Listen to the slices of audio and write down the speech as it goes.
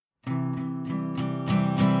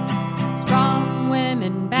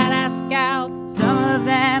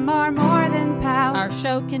them are more than pals. Our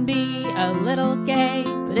show can be a little gay,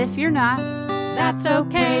 But if you're not, that's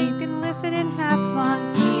okay. You can listen and have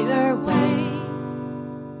fun either way.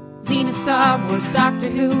 Xena, Star Wars, Doctor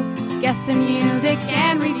Who, guests and music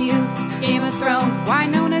and reviews. Game of Thrones,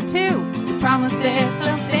 Winona too. So promise there's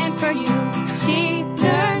something for you. She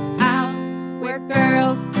nerds out. We're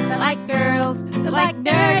girls that like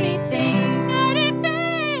nerdy things. Nerdy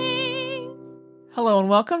things. Hello and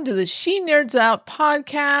welcome to the She Nerds Out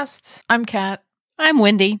podcast. I'm Kat. I'm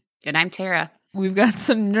Wendy. And I'm Tara. We've got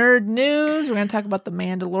some nerd news. We're going to talk about The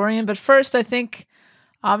Mandalorian. But first, I think,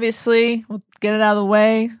 obviously, we'll get it out of the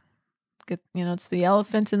way. It's the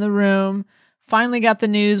elephant in the room. Finally got the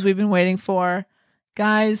news we've been waiting for.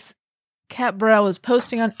 Guys, Kat Burrell is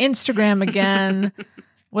posting on Instagram again.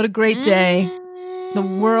 What a great day. The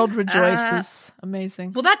world rejoices.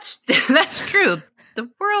 Amazing. Well, that's true. The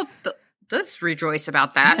world does rejoice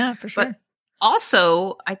about that. Yeah, for sure. But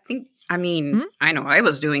also, I know I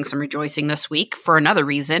was doing some rejoicing this week for another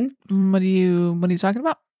reason. What are you talking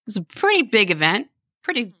about? It was a pretty big event.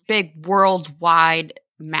 Pretty big worldwide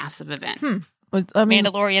massive event.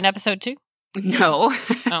 Mandalorian episode 2? No.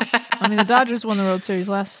 The Dodgers won the World Series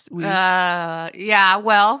last week. Yeah,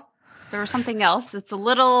 well, there was something else. It's a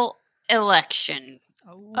little election.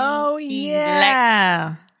 Oh,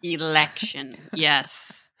 yeah. Election.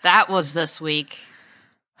 Yes. That was this week.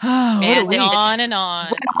 Oh, what a And week. on and on.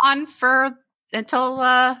 Went on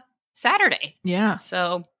until Saturday. Yeah.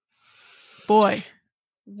 So, Boy.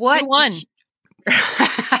 what Who won?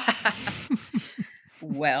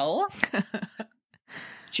 Well,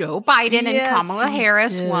 Joe Biden and Yes, Kamala he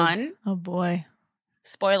Harris did. won. Oh, boy.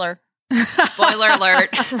 Spoiler. Spoiler alert.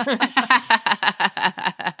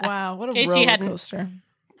 Wow, what a Casey roller hadn't- coaster.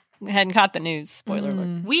 We hadn't caught the news. Spoiler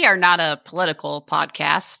alert. We are not a political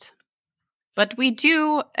podcast, but we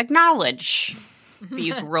do acknowledge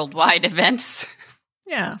these worldwide events.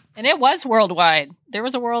 Yeah. And it was worldwide. There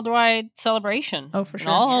was a worldwide celebration. Oh, for in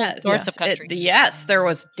sure. all Yes, sorts of countries. Yes, there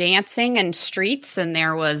was dancing and streets, and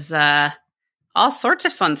there was all sorts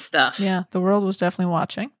of fun stuff. Yeah, the world was definitely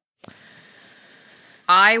watching.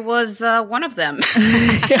 I was one of them.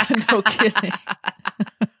 Yeah, no kidding.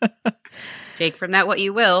 Take from that what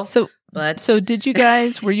you will. So But did you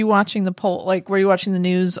guys, were you watching the poll, were you watching the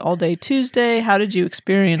news all day Tuesday? How did you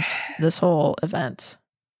experience this whole event?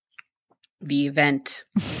 the event,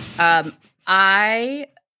 let's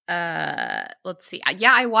see.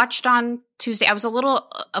 Yeah, I watched on Tuesday. I was a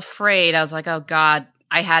little afraid. I was like, oh God,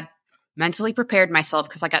 I had mentally prepared myself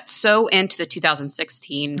because I got so into the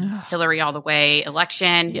 2016 Hillary all the way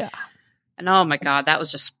election. Yeah. And oh my God, that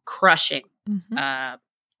was just crushing. Mm-hmm.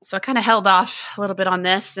 So I kind of held off a little bit on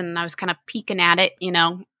this and I was kind of peeking at it,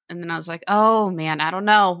 and then I was like, oh man, I don't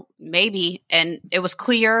know, maybe. And it was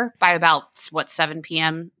clear by about 7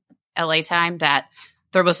 p.m. LA time that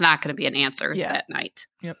there was not going to be an answer that night.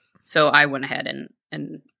 Yep. So I went ahead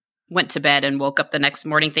and went to bed and woke up the next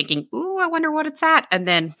morning thinking, ooh, I wonder what it's at. And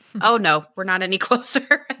then, oh no, we're not any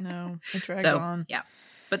closer. No, it dragged on. Yeah.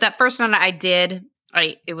 But that first one I did,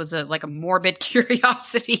 it was a morbid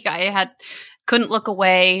curiosity. Couldn't look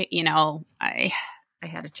away. I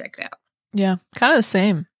had to check it out. Yeah, kind of the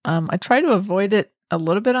same. I tried to avoid it a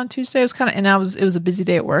little bit on Tuesday. It was it was a busy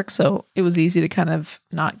day at work, so it was easy to kind of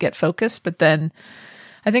not get focused. But then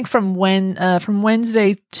I think from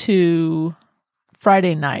Wednesday to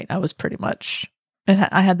Friday night, I was pretty much,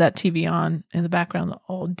 I had that TV on in the background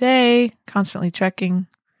all day, constantly checking.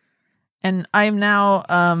 And I am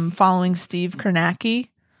now following Steve Kornacki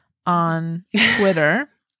on Twitter.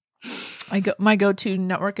 My go-to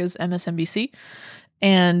network is MSNBC.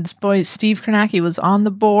 And boy, Steve Kornacki was on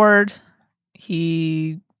the board.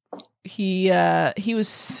 He was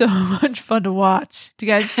so much fun to watch. Do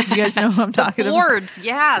you guys know who I'm talking about? Boards,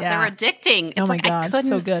 yeah, they're addicting. It's oh my like God, I couldn't,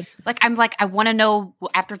 so good. I want to know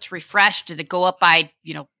after it's refreshed, did it go up by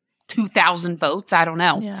 2,000 votes? I don't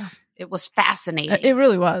know. Yeah, it was fascinating. It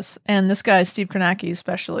really was. And this guy, Steve Kornacki,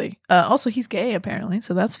 especially. Also, he's gay apparently,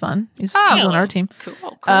 so that's fun. He's on our team.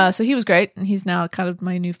 Cool. So he was great, and he's now kind of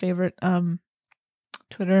my new favorite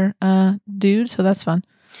Twitter dude. So that's fun.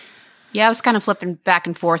 Yeah, I was kind of flipping back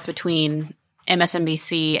and forth between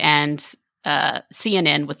MSNBC and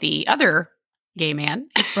CNN with the other gay man,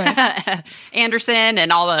 Right. Anderson,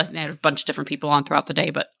 and they had a bunch of different people on throughout the day.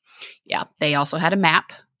 But yeah, they also had a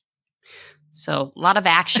map. So a lot of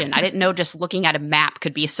action. I didn't know just looking at a map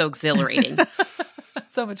could be so exhilarating.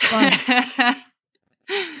 So much fun.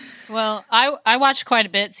 Well, I watch quite a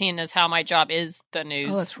bit, seeing as how my job is the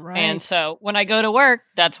news. Oh, that's right. And so when I go to work,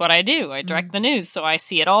 that's what I do. I direct the news, so I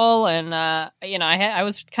see it all. And I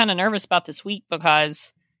was kind of nervous about this week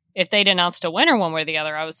because if they'd announced a winner one way or the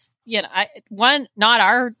other, I was, not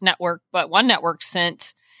our network, but one network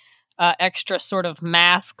sent extra sort of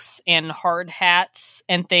masks and hard hats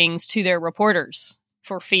and things to their reporters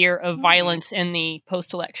for fear of violence in the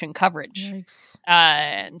post-election coverage.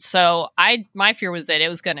 And so my fear was that it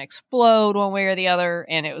was going to explode one way or the other,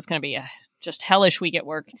 and it was going to be a just hellish week at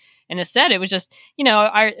work. And instead, it was just,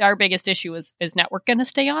 our biggest issue was, is network going to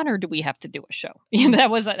stay on, or do we have to do a show? That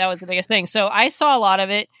was the biggest thing. So I saw a lot of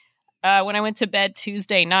it when I went to bed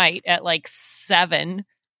Tuesday night at like 7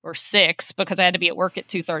 or 6, because I had to be at work at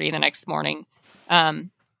 2:30 the next morning.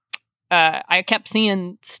 I kept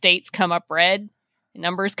seeing states come up red,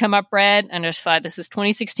 numbers come up red, and I just thought, this is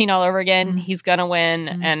 2016 all over again. Mm-hmm. He's going to win.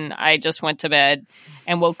 Mm-hmm. And I just went to bed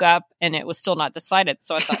and woke up, and it was still not decided.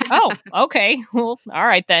 So I thought, oh, okay, well, all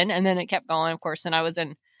right then. And then it kept going, of course. And I was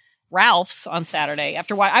in Ralph's on Saturday.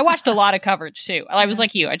 I watched a lot of coverage too. I was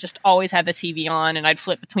like you. I just always had the TV on, and I'd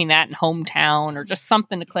flip between that and Hometown, or just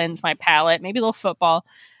something to cleanse my palate, maybe a little football.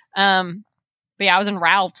 But yeah, I was in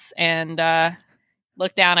Ralph's and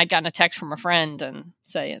looked down. I'd gotten a text from a friend and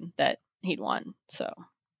saying that he'd won. So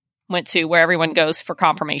went to where everyone goes for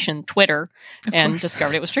confirmation, Twitter, and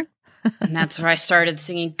discovered it was true. And that's where I started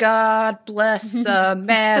singing "God Bless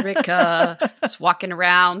America." Just walking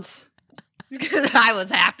around because I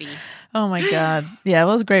was happy. Oh my God. Yeah, it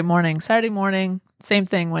was a great morning. Saturday morning, same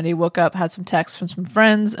thing. Wendy woke up, had some texts from some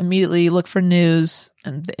friends, immediately looked for news,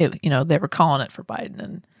 and they were calling it for Biden.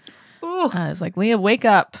 And I was like, Leah, wake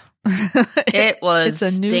up. It was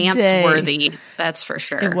it's a new dance-worthy, that's for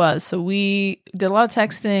sure. It was. So we did a lot of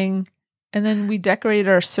texting, and then we decorated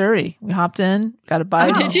our Surrey. We hopped in, got a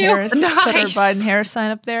Biden Harris, put our Biden Harris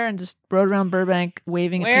sign up there, and just rode around Burbank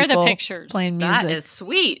waving at people. Where are the pictures? Playing music. That is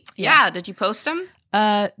sweet. Yeah. Did you post them?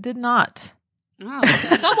 Did not. Oh.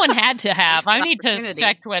 Someone had to have. I need to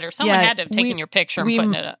check Twitter. Someone had to have taken your picture and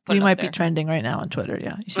putting it up. We might be trending right now on Twitter.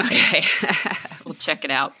 Yeah. You should okay. We'll check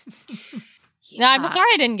it out. No, I'm sorry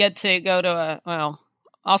I didn't get to go to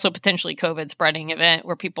also potentially COVID spreading event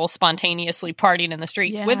where people spontaneously partied in the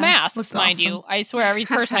streets with masks, mind you. I swear every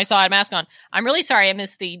person I saw had a mask on. I'm really sorry I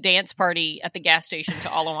missed the dance party at the gas station to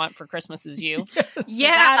All I Want for Christmas Is You. Yeah.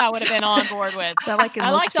 That I would have been on board with. Is that like in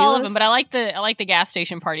I Los liked all of Feliz? them, but I like the gas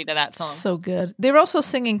station party to that song. So good. They were also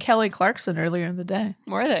singing Kelly Clarkson earlier in the day.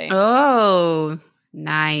 Were they? Oh,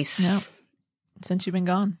 nice. Yeah. Since you've been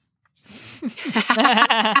gone.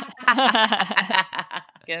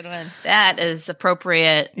 Good one. That is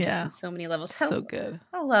appropriate. Yeah. Just on so many levels. So good.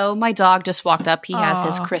 Hello. My dog just walked up. He has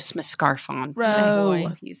his Christmas scarf on.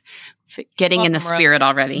 Ro. He's getting in the spirit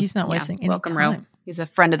already. He's not wasting any Welcome, time. Ro. He's a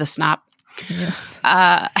friend of the Snop. Yes.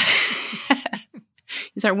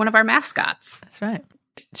 He's one of our mascots. That's right.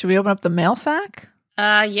 Should we open up the mail sack?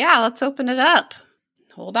 Yeah, let's open it up.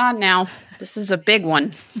 Hold on now. This is a big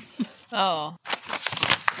one. Oh.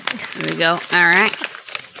 Here we go. All right.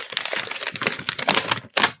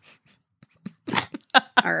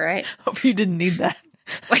 All right. Hope you didn't need that.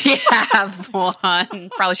 We have one.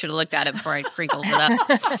 Probably should have looked at it before I crinkled it up.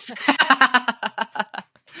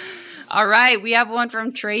 All right. We have one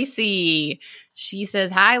from Tracy. She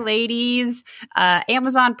says, "Hi, ladies.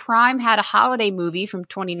 Amazon Prime had a holiday movie from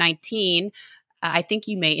 2019. I think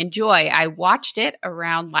you may enjoy. I watched it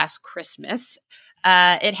around last Christmas.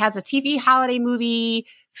 It has a TV holiday movie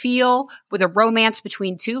feel with a romance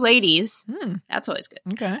between two ladies. That's always good.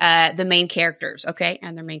 Okay. The main characters. Okay.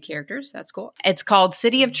 And their main characters. That's cool. It's called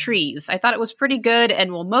City of Trees. I thought it was pretty good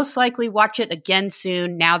and will most likely watch it again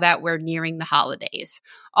soon now that we're nearing the holidays.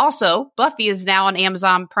 Also, Buffy is now on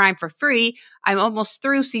Amazon Prime for free. I'm almost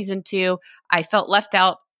through season 2. I felt left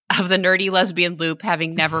out of the nerdy lesbian loop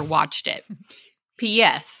having never watched it.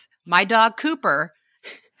 P.S. My dog Cooper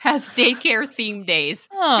has daycare theme days.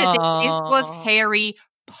 The days was Harry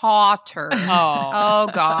Potter. Oh,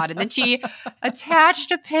 God. And then she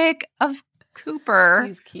attached a pic of Cooper.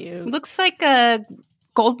 He's cute. Looks like a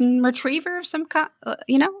golden retriever of some kind,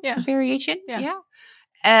 variation. Yeah.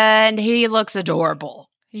 And he looks adorable.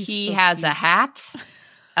 He so has cute. a hat,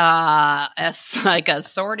 like a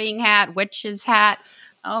sorting hat, witch's hat.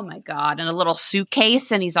 Oh, my God. And a little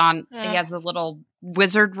suitcase. And he has a little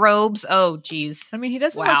wizard robes. Oh, geez. I mean, he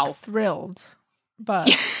doesn't look thrilled, but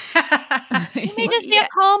He may just be a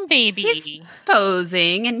calm baby. He's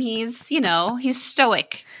posing, and he's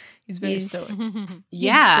stoic. He's very stoic.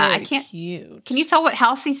 Yeah, Very I can't. Cute. Can you tell what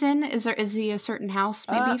house he's in? Is he a certain house?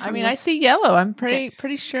 Maybe. I see yellow. I'm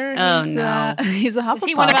pretty sure. Oh, he's, no. He's a Hufflepuff. Is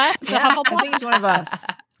he one of us? Yeah, I think he's one of us.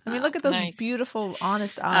 I mean, look at those Nice. beautiful,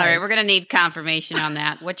 honest eyes. All right, we're going to need confirmation on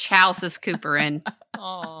that. Which house is Cooper in?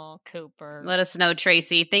 Oh, Cooper. Let us know,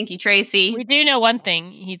 Tracy. Thank you, Tracy. We do know one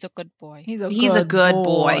thing. He's a good boy. He's a good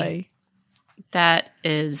boy. That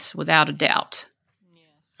is without a doubt.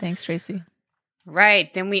 Thanks, Tracy.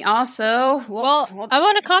 Right. Then we also... Well, I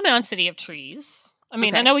want to comment on City of Trees. I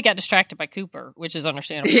mean, I Okay. know we got distracted by Cooper, which is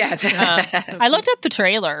understandable. yeah. I looked up the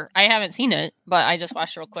trailer. I haven't seen it, but I just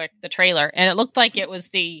watched real quick the trailer, and it looked like it was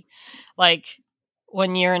the like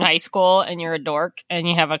when you're in high school and you're a dork and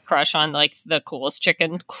you have a crush on like the coolest chick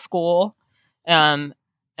in school,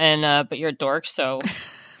 but you're a dork, so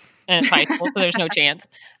and it's high school, so there's no chance.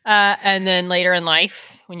 And then later in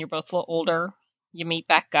life, when you're both a little older, you meet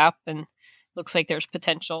back up, and looks like there's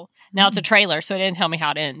potential. Now it's a trailer, so it didn't tell me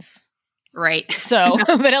how it ends. Right. So,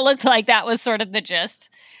 but it looked like that was sort of the gist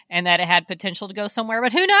and that it had potential to go somewhere.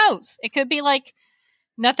 But who knows? It could be like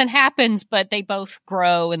nothing happens, but they both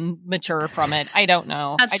grow and mature from it. I don't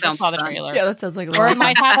know. That I just sounds saw the fun. trailer. Yeah, that sounds like a Or lot it of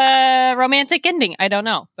might fun. have a romantic ending. I don't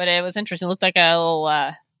know. But it was interesting. It looked like a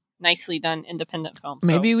little nicely done independent film. So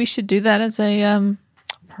Maybe we should do that as a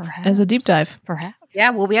perhaps. deep dive. Perhaps.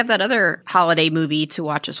 Yeah, well, we have that other holiday movie to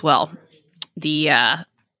watch as well. The,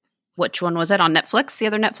 which one was it on Netflix? The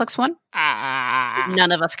other Netflix one?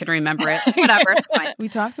 None of us can remember it. Whatever, it's fine. We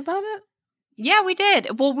talked about it? Yeah, we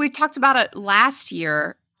did. Well, we talked about it last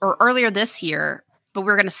year or earlier this year, but we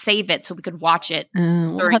were going to save it so we could watch it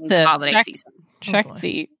We'll during have the to holiday check, season. check boy.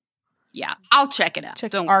 the Yeah, I'll check it out.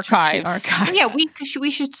 Check Don't archives. Archives. Yeah,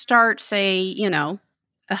 we should start, say,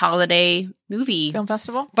 a holiday movie. Film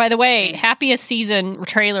festival? By the way, Happiest Season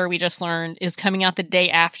trailer we just learned is coming out the day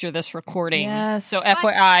after this recording. Yes. So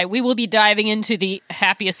FYI, we will be diving into the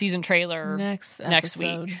Happiest Season trailer Next week.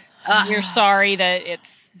 episode. We're sorry that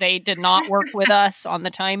they did not work with us on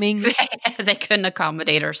the timing. They couldn't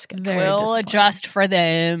accommodate our schedule. Very We'll disappointing. adjust for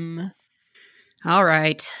them. All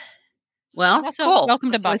right. Well, Also, cool.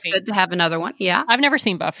 welcome to It's always Buffy. good to have another one. Yeah. I've never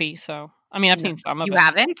seen Buffy, so I've seen some of You it.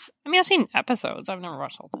 haven't? I mean, I've seen episodes. I've never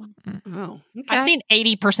watched the whole thing. Oh, okay. I've seen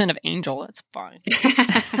 80% of Angel. It's fine.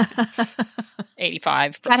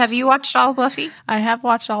 85. Pat, have you watched all of Buffy? I have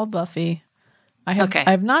watched all of Buffy. I Okay.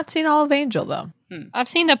 have not seen all of Angel though I've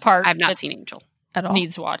seen the part I've not that seen Angel. at all.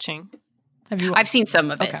 needs watching. Have you? I've seen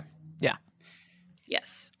some of it. Okay. Yeah.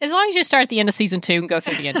 Yes. As long as you start at the end of season 2 and go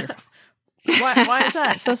through the end. You're fine. Why is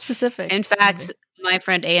that so specific? In fact, my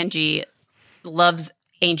friend Angie loves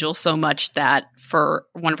Angel so much that for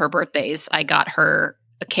one of her birthdays, I got her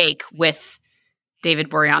a cake with David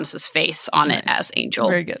Boreanaz's face on it Nice. as Angel.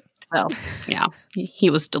 Very good. So, yeah, he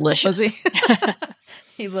was delicious. Was he?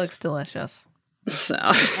 He looks delicious. So,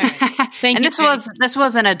 Thank and you, this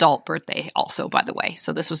was an adult birthday, also, by the way.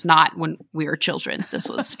 So this was not when we were children. This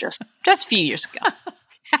was just a few years ago.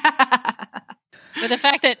 But the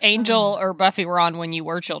fact that Angel or Buffy were on when you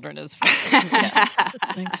were children is fun. Yes.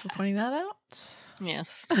 Thanks for pointing that out.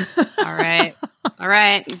 Yes. All right,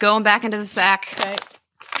 going back into the sack. Okay.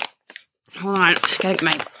 Hold on, I gotta get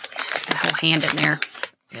my whole hand in there.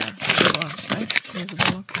 Yeah. There's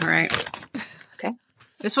a book. All right. Okay.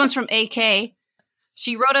 This one's from AK.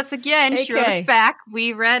 She wrote us again. She wrote us AK. back.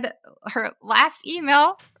 We read her last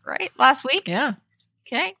email, right? Last week. Yeah.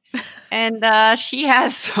 Okay. And she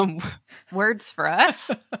has some words for us.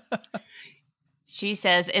 She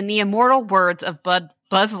says, in the immortal words of Buzz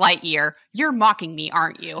Lightyear, you're mocking me,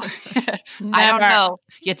 aren't you? I don't Never. know.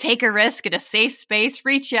 You take a risk in a safe space,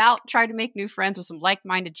 reach out, try to make new friends with some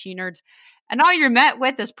like-minded she nerds, and all you're met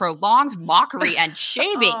with is prolonged mockery and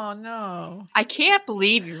shaming. Oh no. I can't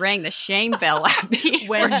believe you rang the shame bell at me.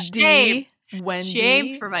 for Wendy. shame. Wendy.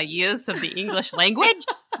 Shame for my use of the English language.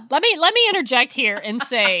 Let me interject here and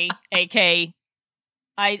say, AK,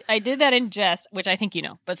 I did that in jest, which I think you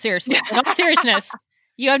know, but seriously, in all seriousness,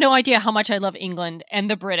 you have no idea how much I love England and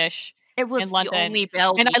the British, It was In the London. only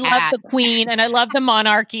bell and we I love had. the Queen, and I love the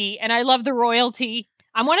monarchy, and I love the royalty.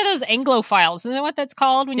 I'm one of those Anglophiles. Isn't that what that's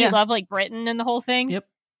called when Yeah. you love like Britain and the whole thing? Yep.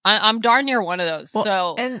 I'm darn near one of those. Well,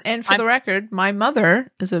 so and for the record, my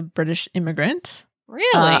mother is a British immigrant. really,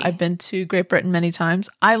 I've been to Great Britain many times.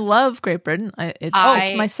 I love Great Britain.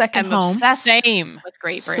 It's my second am home. obsessed same. with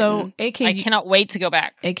Great So, Britain. AK, I cannot wait to go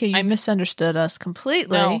back. AK, you I'm- misunderstood us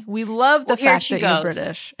completely. No. We love the Well, here fact she that you're goes.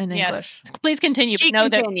 British and Yes. English. Please continue. She But know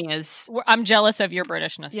that continues. I'm jealous of your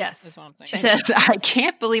Britishness. Yes. is what I'm saying. She says, I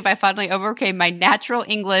can't believe I finally overcame my natural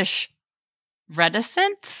English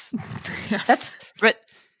reticence. Yes.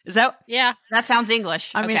 Yeah, That sounds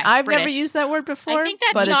English. I mean, Okay, I've never British. used that word before, I think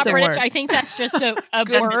that's but not it's a British. word. I think that's just a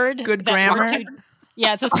Good- word. good that's grammar. smart to-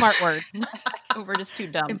 Yeah, it's a smart word. We're just too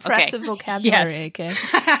dumb. Impressive vocabulary, Yes.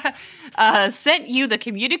 AK. Sent you the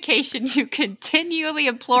communication you continually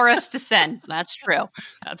implore us to send. That's true.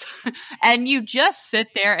 And you just sit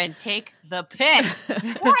there and take the piss.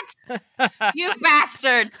 What? You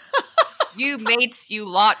bastards. You mates, you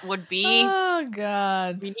lot would be. Oh,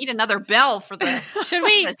 God. We need another bell for the...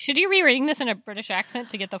 Should you be reading this in a British accent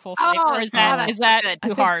to get the full flavor? Oh, Or is no, that that's is that good. I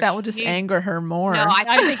too think harsh? that will just anger her more. No, I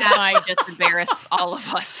I think that might just embarrass all of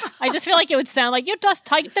us. I just feel like it would sound like you just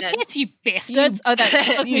take the Says, piss, you bastards. Oh, that's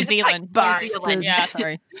you New Zealand. bastards. New Zealand. Yeah,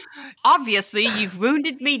 sorry. Obviously, you've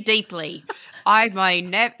wounded me deeply. I may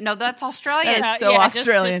never... No, that's Australian. That is so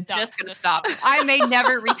Australian. Just gonna stop. I may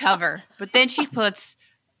never recover. But then she puts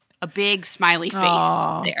a big smiley face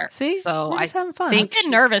Aw. there. See? So We're I just having fun. I think get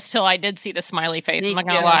nervous till I did see the smiley face. I'm not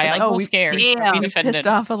gonna Yeah, lie. I like, was a little we- scared. damn. Being We offended. pissed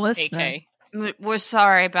off a listener. AK. we're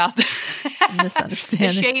sorry about that. The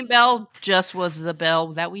Misunderstanding. shame bell just was the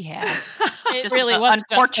bell that we had. It Just really an was just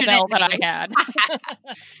the unfortunate bell that I name. had.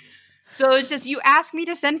 So it's just you asked me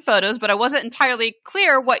to send photos, but I wasn't entirely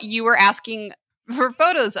clear what you were asking for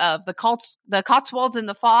photos of. The Cotswolds in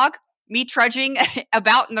the fog, me trudging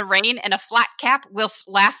about in the rain and a flat cap whilst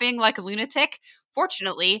laughing like a lunatic.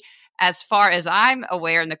 Fortunately, as far as I'm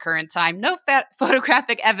aware in the current time, no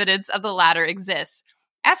photographic evidence of the latter exists.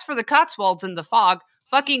 As for the Cotswolds in the fog,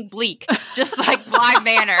 fucking bleak, just like Bly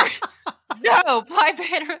Manor. No, Bly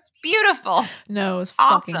Manor is beautiful. No, it's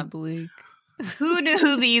Awesome. fucking bleak. Who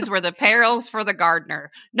knew these were the perils for the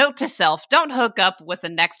gardener? Note to self: don't hook up with the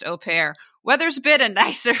next au pair. Weather's been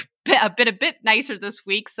a bit nicer this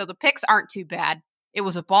week, so the pics aren't too bad. It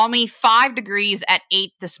was a balmy 5 degrees at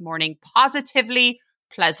 8 this morning. Positively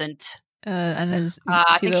pleasant. And as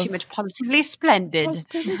I think she meant positively splendid.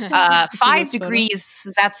 5 degrees,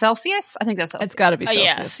 is that Celsius? I think that's Celsius. It's got to be Celsius.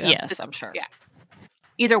 Yes, yeah. yes, I'm sure. Yeah.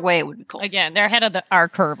 Either way, it would be cool. Again, they're ahead of our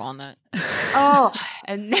curve on that. Oh,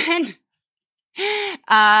 and then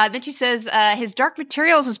she says, his Dark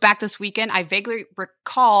Materials is back this weekend. I vaguely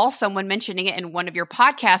recall someone mentioning it in one of your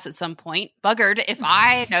podcasts at some point. Buggered if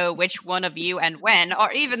I know which one of you and when,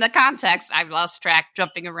 or even the context. I've lost track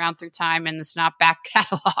jumping around through time in the Snot back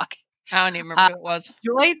catalog. I don't even remember who it was.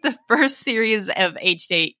 Enjoyed the first series of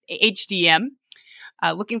HDM.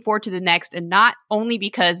 Looking forward to the next, and not only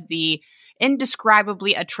because the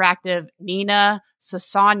indescribably attractive Nina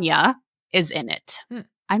Sasanya is in it.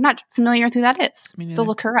 I'm not familiar with who that is. Me neither. To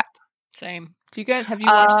look her up. Same. Do you guys have you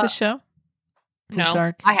watched the show? no, His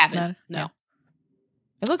Dark I haven't. Matter? No. Yeah.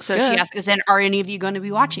 It looks So good. she asked, are any of you going to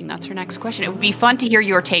be watching? That's her next question. It would be fun to hear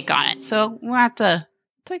your take on it. So we'll have to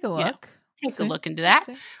Take a look. take See. a look into that.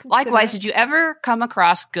 See. Consider Likewise, it. did you ever come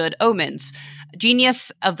across Good Omens?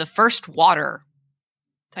 Genius of the First Water.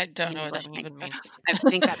 I don't know what that English. even means. I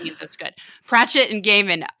think that means it's good. Pratchett and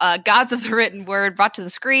Gaiman, gods of the written word, brought to the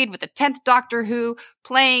screen with the 10th Doctor Who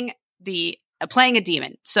playing a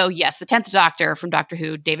demon. So yes, the 10th Doctor from Doctor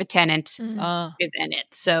Who, David Tennant, Mm. is in it.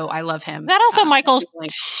 So I love him. Is that also Michael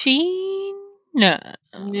like- Sheen? No.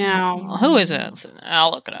 No. Who is it?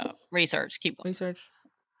 I'll look it up. Research. Keep going. Research.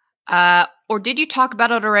 Or did you talk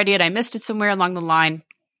about it already and I missed it somewhere along the line?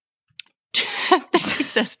 He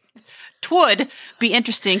says, "'Twould be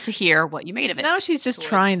interesting to hear what you made of it." Now she's just Would.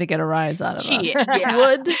 trying to get a rise out of She us. is, yeah.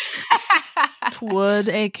 Would. Would,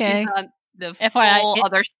 AK. She's on the FYI, full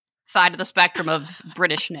other side of the spectrum of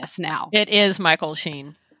Britishness now. It is Michael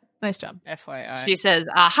Sheen. Nice job. FYI. She says,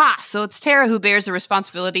 aha, so it's Tara who bears the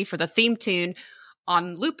responsibility for the theme tune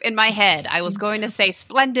on loop in my head. I was going to say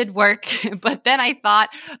splendid work, but then I thought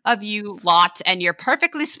of you lot and your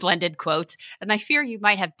perfectly splendid quote, and I fear you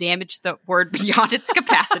might have damaged the word beyond its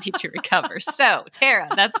capacity to recover. So, Tara,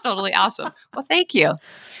 that's totally awesome. Well, thank you.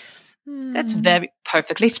 That's very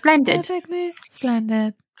perfectly splendid. Perfectly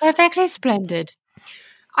splendid. Perfectly splendid.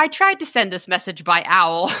 I tried to send this message by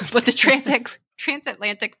owl, but the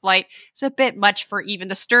transatlantic flight is a bit much for even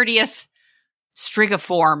the sturdiest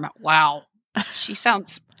strigiform. Wow. She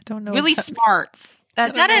sounds I don't know. really what that smart. means.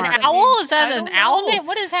 That's Is that an smart. owl? Is I that an don't owl know. name?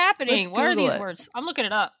 What is happening? Let's What are Google these it. words? I'm looking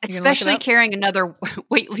it up. You gonna look it Especially up? carrying another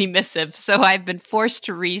Whately missive, so I've been forced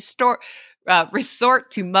to resort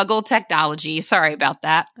to Muggle technology. Sorry about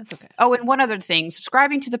that. That's okay. Oh, and one other thing.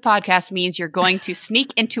 Subscribing to the podcast means you're going to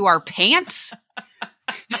sneak into our pants?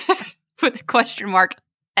 With a question mark,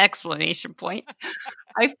 exclamation point.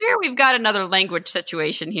 I fear we've got another language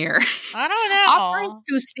situation here. I don't Offering know.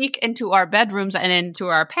 to sneak into our bedrooms and into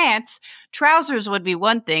our pants, trousers would be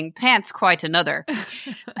one thing, pants quite another.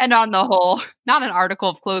 And on the whole, not an article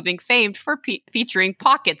of clothing famed for featuring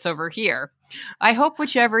pockets over here. I hope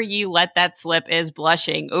whichever you let that slip is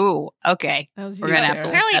blushing. Ooh, okay. That was We're you, gonna have to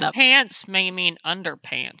Tara. look that Apparently, up. pants may mean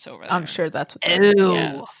underpants over there. I'm sure that's what that is. Ooh.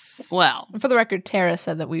 Yes. Well, And for the record, Tara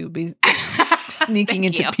said that we would be sneaking Thank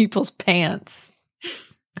into you. people's pants.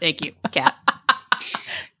 Thank you, Kat.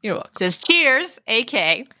 You're welcome. Says cheers,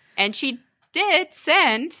 AK. And she did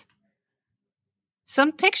send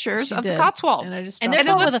some pictures She of did. the Cotswolds. And I just And dropped there's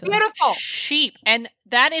them also into the them. beautiful. sheep, and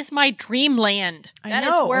that is my dreamland. I That is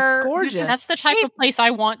know, it's where gorgeous. That's the type of place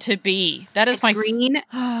I want to be. That is It's my green and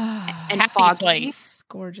and happy foggy place.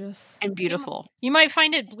 gorgeous. and beautiful. You might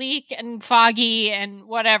find it bleak and foggy and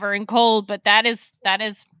whatever and cold, but that is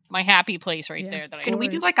my happy place right Yeah. there. That Can we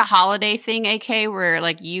do Glorious. like a holiday thing, AK, where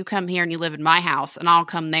like you come here and you live in my house and I'll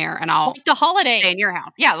come there and I'll like the holiday, stay in your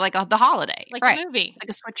house? Yeah, like the holiday. like right. the movie. Like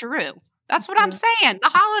a switcheroo. That's Let's what do I'm it. saying. The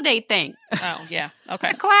holiday thing. Oh yeah,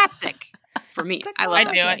 okay. The classic. For me. It's a I love I it.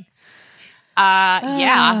 do it.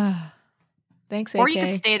 Yeah. Ah. Thanks, AK. Or you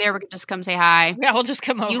could stay there. We could just come say hi. Yeah, we'll just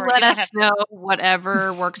come over. You You let don't us have to- know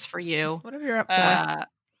whatever works for you. Whatever you're up for.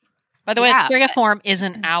 By the way, yeah. Strigiform is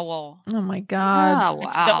an owl. Oh my god. Oh, wow.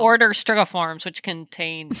 It's the order Strigiforms, which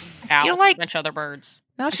contain owls feel like- and a bunch of other birds.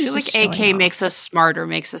 Now I she's feel like just showing AK off. makes us smarter,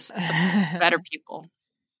 makes us better people.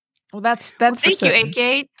 Well, that's Well, for thank you, certain.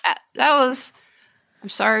 AK. That was. I'm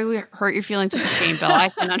sorry we hurt your feelings with the shame bell. I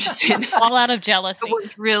can understand that. All out of jealousy. It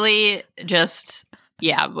was really just,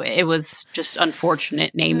 yeah, it was just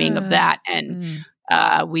unfortunate naming of that. And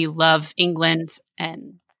Mm. we love England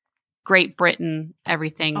and Great Britain,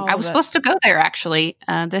 everything. All I of was it. supposed to go there actually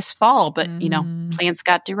this fall, but you know, Mm. plans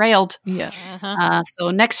got derailed. Yeah. Uh-huh. So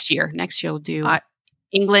next year we'll do I-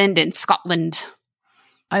 England and Scotland.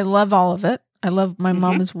 I love all of it. I love my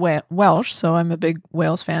mom Mhm. is Welsh, so I'm a big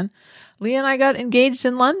Wales fan. Leah and I got engaged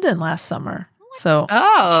in London last summer. So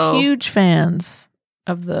Oh, huge fans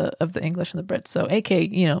of the English and the Brits. So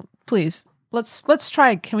AK, please let's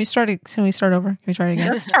try. Can we start over? Can we try it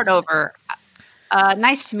again? let's start over.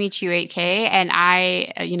 Nice to meet you, 8K. And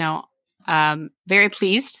I, very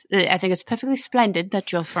pleased. I think it's perfectly splendid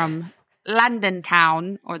that you're from London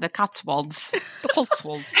town or the Cotswolds. The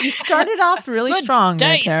Cotswolds. You started off really Good strong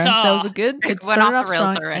there, day, Tara. sir. That was a good. It It went started off the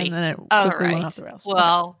rails strong, already. and then it All quickly went right. off the rails.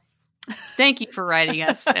 Well, thank you for writing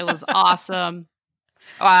us. It was awesome.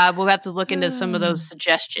 We'll have to look into some of those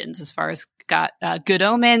suggestions as far as got Good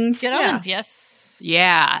Omens. Good omens, yes.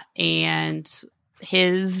 Yeah, and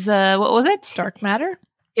his what was it? Dark Matter.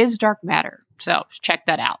 His Dark Matter. So check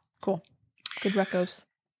that out. Cool. Good recos.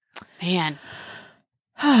 Man,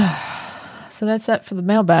 So that's it for the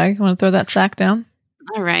mailbag. You want to throw that sack down?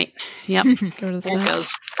 all right. Yep. Go to the There it sack.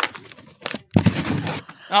 goes.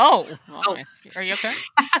 Oh. Okay. Are you okay?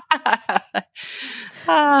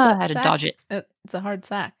 I had to Sack. dodge it. It's a hard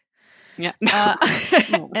sack. Yeah.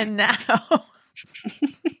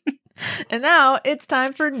 And now it's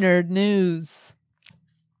time for nerd news.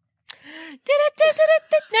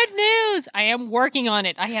 Nerd news. I am working on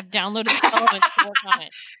it. I have downloaded the elements to work on it.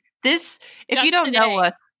 This, if Just you don't know today.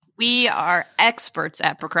 us, we are experts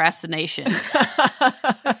at procrastination.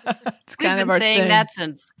 It's We've kind of been our saying thing. that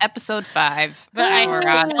since episode 5. But I We're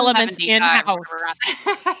have on the elements 75, in-house.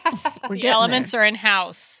 We're The getting elements there. are in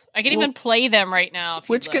house. I can Well, even play them right now. If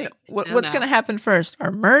Which you'd can like. what's no. going to happen first?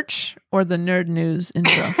 Our merch or the nerd news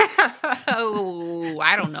intro? Oh,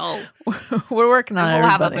 I don't know. We're working on it, We'll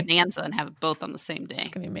have a everybody. bonanza and have it both on the same It's day.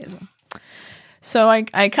 gonna be amazing. So I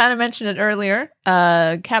kind of mentioned it earlier.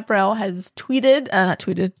 Caprell has tweeted, not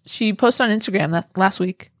tweeted. She posted on Instagram that last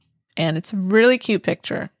week, and it's a really cute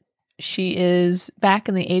picture. She is back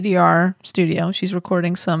in the ADR studio. She's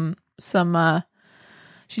recording some.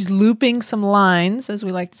 She's looping some lines, as we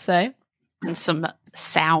like to say. And some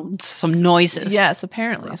sounds, some noises. Yes,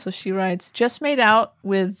 apparently. So she writes, just made out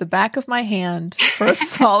with the back of my hand for a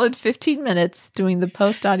solid 15 minutes doing the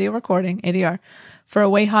post audio recording, ADR, for a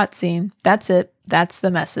way hot scene. That's it. That's the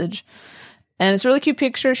message. And it's a really cute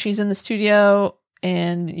picture. She's in the studio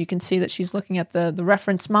and you can see that she's looking at the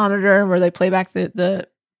reference monitor where they play back the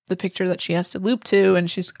picture that she has to loop to. And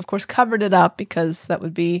she's, of course, covered it up because that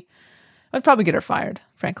would probably get her fired,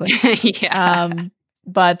 frankly. Yeah.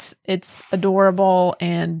 But it's adorable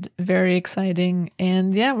and very exciting.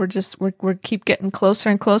 And yeah, we're keep getting closer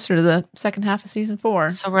and closer to the second half of season 4.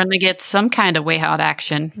 So we're going to get some kind of way hot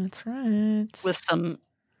action That's right. with some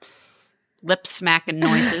lip smacking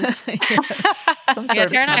noises. Yes. Some Yeah, sort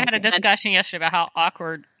of Tara and I had a something. discussion yesterday about how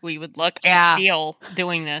awkward we would look Yeah. and feel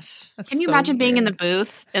doing this. That's Can you so imagine being in the weird.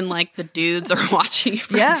 booth and like the dudes are watching you?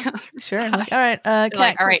 from Yeah, the other sure. side? Like, all right, Kat,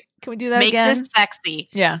 like, all right, can we do that make again? this sexy.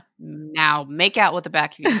 Yeah. Now make out with the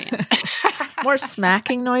back of your hand. More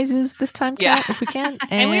smacking noises this time, Kat, if we can.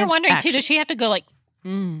 And we were wondering action. too, does she have to go like,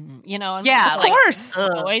 you know? And Yeah, Of like, course.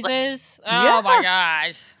 noises. Yeah. Oh my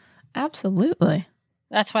gosh. Absolutely.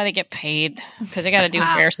 That's why they get paid, because they got to do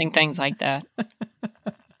embarrassing things like that.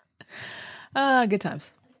 Good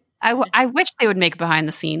times. I wish they would make a behind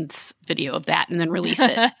the scenes video of that and then release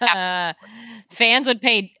it. Fans would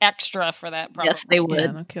pay extra for that. Probably. Yes, they would.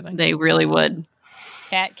 Yeah, no kidding. They really would.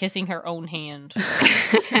 Cat kissing her own hand.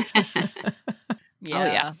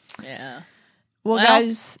 yeah. Yeah. Well, Well-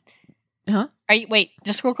 guys, Are you, wait,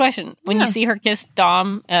 just a quick question. When Yeah. you see her kiss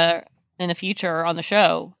Dom in the future on the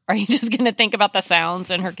show, are you just going to think about the sounds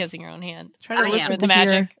and her kissing her own hand? try to I am. listen Or to the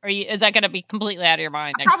magic? hear. Or is that going to be completely out of your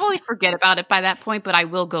mind? I'll probably forget about it by that point, but I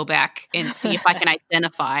will go back and see if I can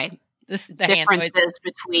identify The hand noise. differences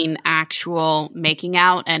between actual making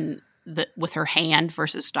out and with her hand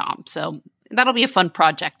versus Dom. So that'll be a fun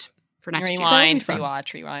project for next year. Rewind, fun.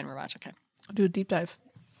 rewatch. Okay. I'll do a deep dive.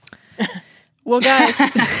 Well, guys,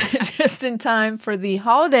 just in time for the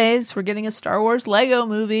holidays, we're getting a Star Wars Lego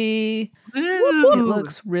movie. It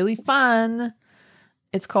looks really fun.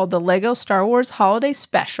 It's called the Lego Star Wars Holiday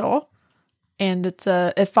Special, and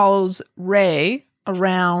it follows Rey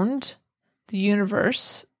around the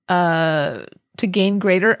universe to gain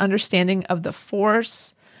greater understanding of the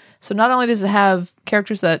Force. So not only does it have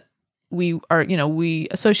characters that we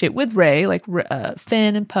associate with Rey, like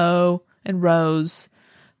Finn and Poe and Rose,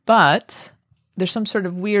 but there's some sort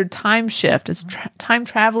of weird time shift. It's time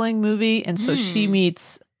traveling movie, and so she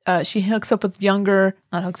meets. She meets up with younger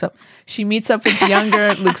Luke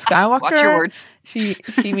Skywalker. Watch your words. She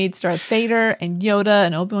meets Darth Vader and Yoda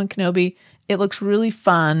and Obi-Wan Kenobi. It looks really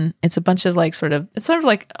fun. It's a bunch of it's sort of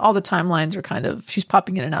like all the timelines are she's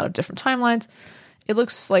popping in and out of different timelines. It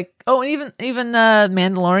looks like, and even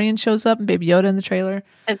Mandalorian shows up and Baby Yoda in the trailer.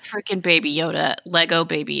 And freaking Baby Yoda, Lego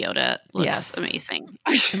Baby Yoda looks Yes. amazing.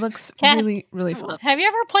 It looks Cat- really, really fun. Have you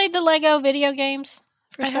ever played the Lego video games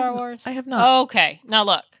for I Star have- Wars? I have not. Okay. Now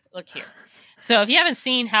look here. So if you haven't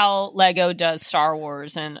seen how Lego does Star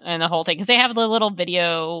Wars and the whole thing, because they have the little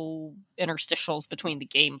video interstitials between the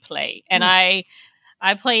gameplay, and I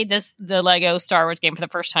played the Lego Star Wars game for the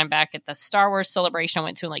first time back at the Star Wars Celebration I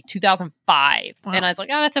went to in like 2005. Wow. And I was like,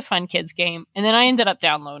 oh, that's a fun kids game. And then I ended up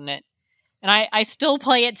downloading it. And I still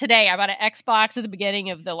play it today. I bought an Xbox at the beginning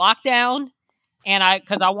of the lockdown. And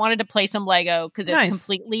because I wanted to play some Lego because it's Nice.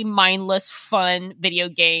 completely mindless, fun video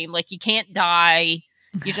game. Like you can't die.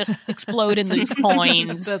 You just explode and lose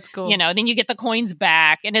coins. That's cool. Then you get the coins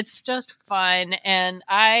back, and it's just fun. And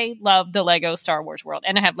I love the Lego Star Wars world.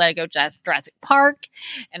 And I have Lego Jurassic Park,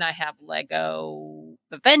 and I have Lego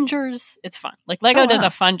Avengers. It's fun. Like Lego does wow. a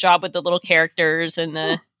fun job with the little characters and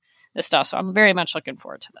the stuff. So I'm very much looking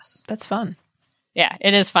forward to this. That's fun. Yeah,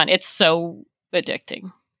 it is fun. It's so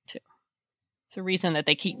addicting too. It's the reason that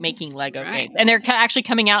they keep making Lego Right. games, and they're actually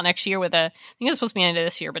coming out next year with I think it's supposed to be end of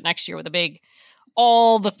this year, but next year with a big.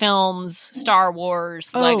 All the films, Star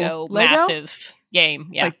Wars, Lego, Lego? massive game.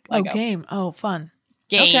 Yeah. Lego. Game. Oh, fun.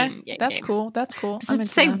 Game. Okay, Yeah, that's game. cool. That's cool. Does I'm it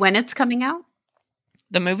into say that. when it's coming out?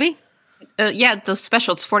 The movie? Yeah, the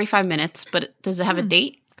special. It's 45 minutes, but does it have a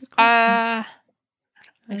date? Good question. I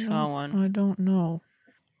I saw don't- one. I don't know.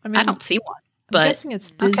 I mean, I don't see one. I'm but- guessing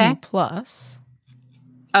it's Disney okay. Plus,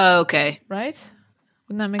 Oh, okay. right?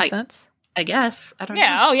 Wouldn't that make sense? I guess. I don't know.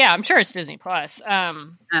 Yeah. Oh, yeah. I'm sure it's Disney Plus.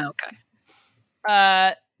 Oh, okay.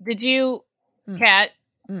 Did you, Mm. Kat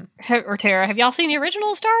Mm. or Tara, have y'all seen the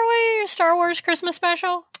original Star Wars Christmas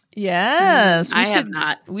special? Yes, I have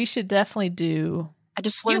not. We should definitely do I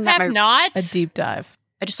just You learned that have not? a deep dive.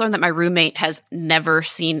 I just learned that my roommate has never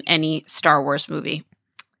seen any Star Wars movie.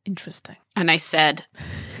 Interesting. And I said,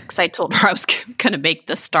 because I told her I was going to make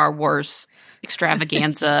the Star Wars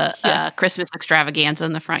extravaganza, Yes. Christmas extravaganza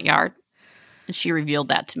in the front yard. And she revealed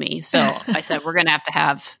that to me. So I said, we're going to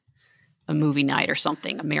have a movie night or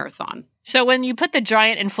something, a marathon. So when you put the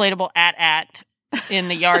giant inflatable at in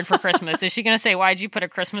the yard for Christmas, is she going to say, why'd you put a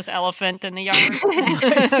Christmas elephant in the yard?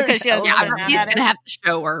 Because she doesn't Yeah, know he's how going to have to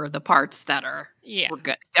show her the parts that are Yeah.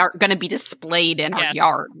 are going to be displayed in our Yes.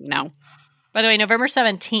 yard, you know. By the way, November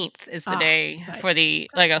 17th is the day nice. for the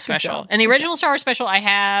Lego special. job. And the Good original Star Wars special I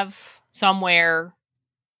have somewhere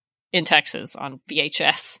in Texas on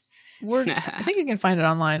VHS. I think you can find it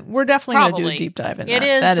online. We're definitely going to do Probably. a deep dive in It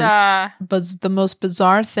that. is, That is the most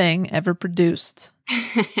bizarre thing ever produced.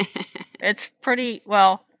 It's pretty,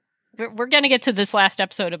 well, we're going to get to this last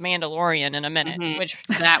episode of Mandalorian in a minute, Mhm. which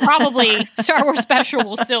That probably Star Wars special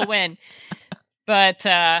will still win. But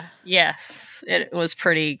yes, it was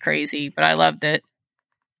pretty crazy, but I loved it.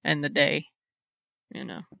 And the day, But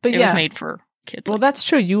it yeah, was made for Kids. Well, that's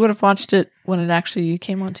true. You would have watched it when it actually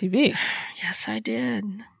came on TV. Yes, I did.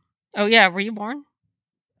 Oh yeah, were you born?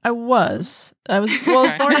 I was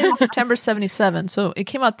born in September 77, so it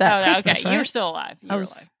came out that Christmas, okay. right? You were still alive. I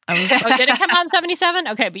was. Oh, did it come out in 77?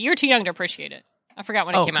 Okay, but you're too young to appreciate it. I forgot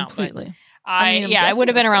when it came completely. out. I'm I would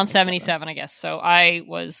have been guessing it was around 77. 77, I guess. So I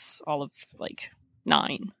was all of like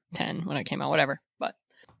 9, 10 when it came out, whatever. But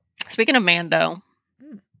speaking of Mando,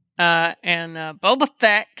 and Boba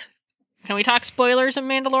Fett, can we talk spoilers of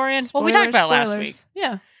Mandalorian? Well, we talked about it last week.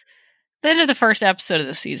 Yeah. The end of the first episode of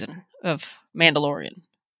the season of Mandalorian.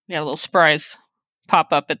 We had a little surprise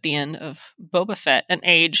pop up at the end of Boba Fett, an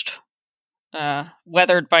aged,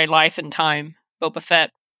 weathered by life and time Boba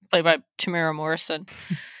Fett, played by Tamara Morrison.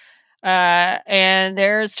 And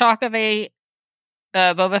there's talk of a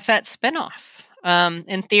Boba Fett spinoff.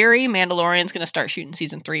 In theory, Mandalorian's going to start shooting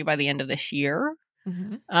season 3 by the end of this year.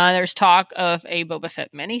 Mm-hmm. There's talk of a Boba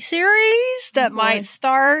Fett miniseries that might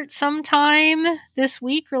start sometime this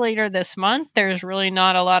week or later this month. There's really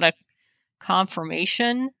not a lot of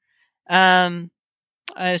confirmation.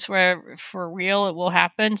 I swear for real it will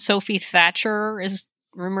happen. Sophie Thatcher is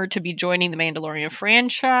rumored to be joining the Mandalorian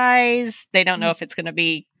franchise. They don't know if it's going to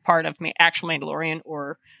be part of actual Mandalorian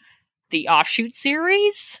or the offshoot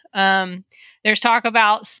series. There's talk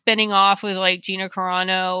about spinning off with like Gina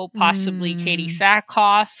Carano, possibly Katie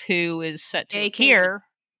Sackhoff, who is set to appear.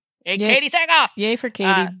 Hey, Katie Sackhoff! Yay for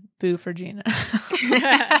Katie, boo for Gina.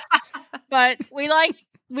 But we like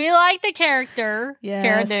the character, Yes,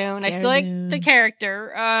 Cara Dune. I still like the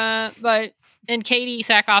character. And Katie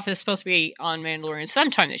Sackhoff is supposed to be on Mandalorian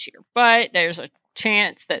sometime this year. But there's a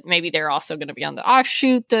chance that maybe they're also going to be on the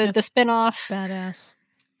offshoot, the spinoff. Badass.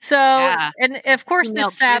 So, and of course,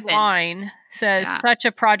 this sad Female-driven. line says such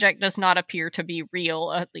a project does not appear to be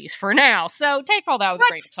real, at least for now. So take all that with a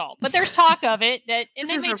grain of salt. But there's talk of it that and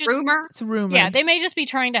they may This is a rumor. It's a rumor. yeah, they may just be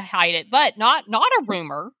trying to hide it. But not a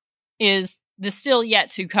rumor is the still yet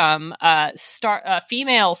to come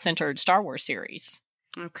female centered Star Wars series.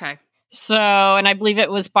 Okay. So, and I believe it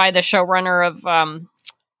was by the showrunner of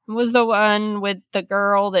was the one with the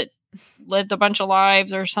girl that lived a bunch of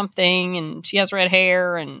lives or something, and she has red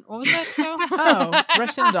hair, and what was that show? Oh,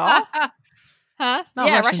 Russian Doll? Huh? Not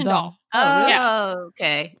Yeah, Russian Russian Doll. Oh, really?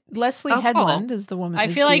 Okay. Leslie Oh, cool. Headland is the woman. I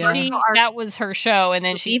is feel like the, that was her show, and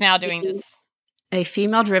then she's now doing this. A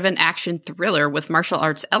female-driven action thriller with martial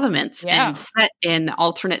arts elements and set in the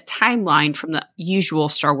alternate timeline from the usual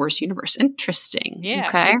Star Wars universe. Interesting. Yeah,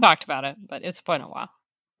 Okay. we talked about it, but it's been a while.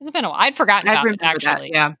 It's been a while. I'd forgotten I about it, remember that.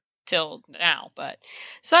 actually. Yeah. Till now, but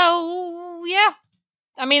so yeah,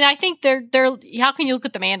 I mean, I think they're how can you look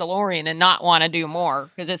at the Mandalorian and not want to do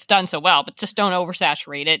more because it's done so well, but just don't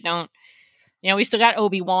oversaturate it. Don't, we still got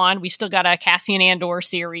Obi-Wan, we still got a Cassian Andor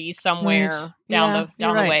series somewhere down the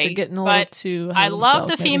way. They're getting a but little too ahead I of love the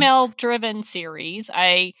themselves, maybe. female driven series.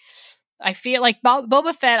 I feel like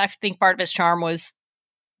Boba Fett, I think part of his charm was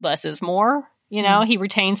less is more, he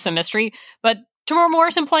retains some mystery, but Tamara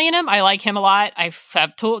Morrison playing him, I like him a lot. I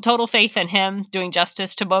have total faith in him doing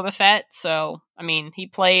justice to Boba Fett. So, I mean, he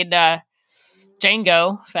played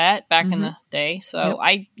Jango Fett back in the day. So,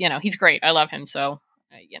 he's great. I love him. So,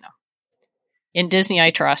 in Disney, I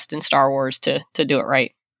trust in Star Wars to do it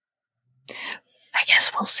right. I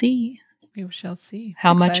guess we'll see. We shall see.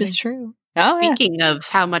 How It's much exciting. is true. Oh, yeah. Speaking of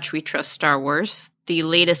how much we trust Star Wars, the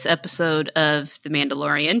latest episode of The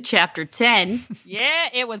Mandalorian, Chapter 10. Yeah,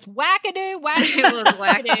 it was wackadoo. It was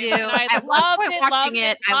wackadoo. I At one loved point it, watching loved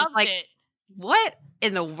it, I was loved like, it. what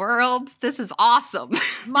in the world? This is awesome.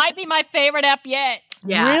 Might be my favorite ep yet.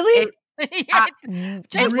 Really? Yeah,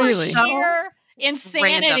 just Really? for sheer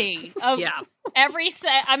insanity of every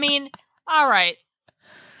set. I mean, all right.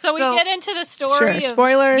 So we get into the story. Sure. Of,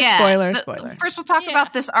 Spoiler. Yeah, Spoiler. First, we'll talk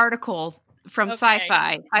about this article from Okay.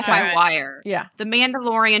 Sci-Fi right. Wire. Yeah. The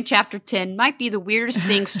Mandalorian Chapter 10 might be the weirdest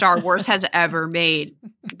thing Star Wars has ever made.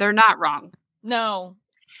 They're not wrong. No.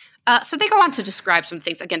 So they go on to describe some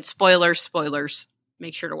things. Again, spoilers.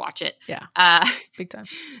 Make sure to watch it. Yeah. Big time.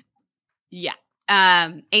 Yeah.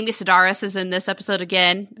 Amy Sedaris is in this episode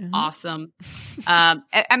again. Mhm. Awesome. I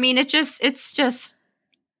mean, I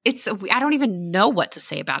don't even know what to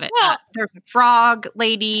say about it. Well- There's a frog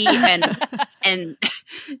lady and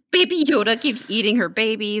Baby Yoda keeps eating her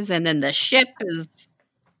babies, and then the ship is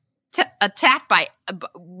attacked by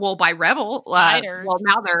rebel. Fighters.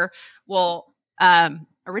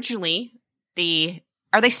 Originally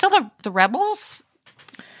are they still the rebels?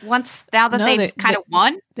 now that No, they've kind of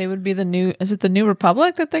won? They would be the new. Is it the New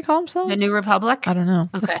Republic that they call themselves? The New Republic? I don't know.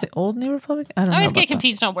 Okay. It's the old New Republic. I don't know. I always about get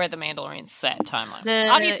confused on where the Mandalorian's set timeline. The-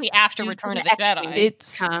 Obviously, after you- Return of the the X-Wing.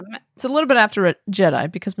 Jedi. It's a little bit after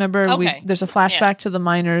Jedi because remember Okay. there's a flashback to the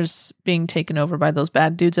miners being taken over by those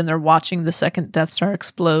bad dudes and they're watching the second Death Star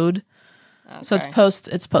explode. So it's Okay. post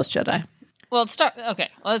Jedi. Well, let's get into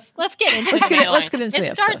Let's the get in- Mandalorian. let's get into It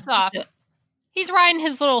the starts episode. off. He's riding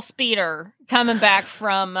his little speeder, coming back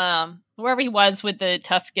from wherever he was with the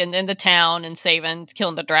Tusken in the town and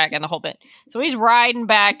killing the dragon, the whole bit. So he's riding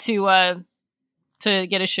back to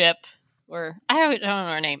get a ship. Or I don't know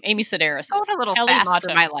her name, Amy Sedaris. Going a little Kelly fast Motto.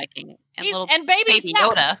 for my liking. And Baby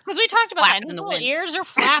Yoda. Because we talked about that. flapping And in his the little wind. ears are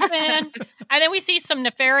flapping. And then we see some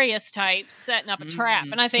nefarious types setting up a trap.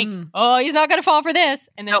 And I think, Mm. oh, he's not going to fall for this.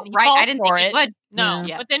 And then No, he right. falls I didn't for think it. it would. No,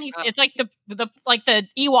 Yeah. but then it's like the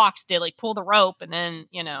Ewoks did, like pull the rope and then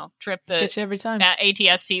trip the Get you every time.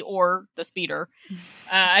 ATST or the speeder.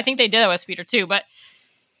 I think they did that with speeder too. But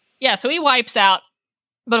yeah, so he wipes out.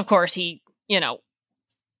 But of course, he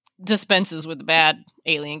dispenses with the bad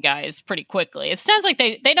alien guys pretty quickly. It sounds like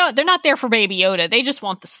they're not there for Baby Yoda. They just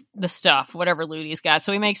want the stuff, whatever loot he's got.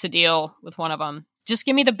 So he makes a deal with one of them. Just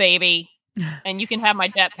give me the baby, and you can have my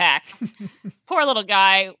jetpack. Poor little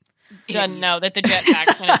guy doesn't know that the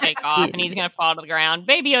jetpack's going to take off and he's going to fall to the ground.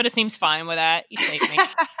 Baby Yoda seems fine with that. He's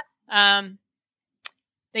saving.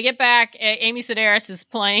 They get back. Amy Sedaris is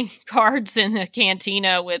playing cards in the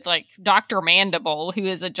cantina with like Dr. Mandible, who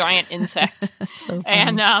is a giant insect, So funny.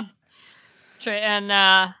 and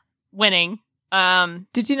winning.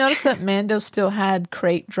 Did you notice that Mando still had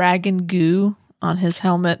crate dragon goo on his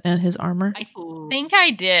helmet and his armor? I think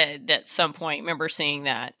I did at some point. Remember seeing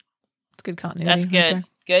that. It's good continuity. That's right good.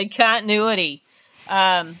 there. Good continuity.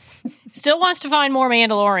 Still wants to find more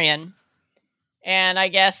Mandalorian, and I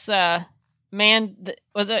guess and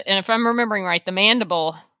if I'm remembering right, the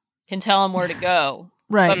Mandible can tell him where to go.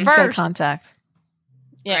 Right. But He's got first- contact.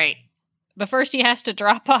 Yeah. Right. But first, he has to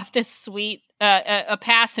drop off this sweet a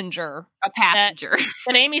passenger A passenger.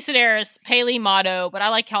 that Amy Sedaris, Paley Motto, but I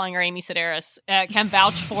like calling her Amy Sedaris, can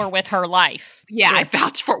vouch for with her life. Yeah, I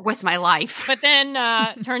vouch for it with my life. But then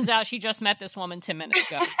turns out she just met this woman 10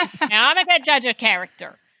 minutes ago. Now I'm a good judge of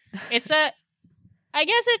character.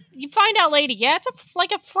 You find out later. Yeah, it's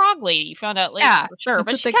like a frog lady. You found out later Yeah, for sure. that's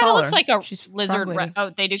but what she they kind of call looks her. like a She's lizard. frog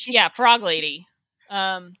lady. They do. Yeah, frog lady.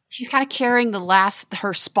 She's kind of carrying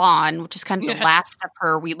her spawn, which is kind of Yes. the last of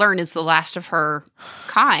her. We learn is the last of her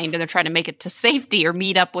kind, and they're trying to make it to safety or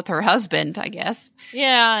meet up with her husband, I guess.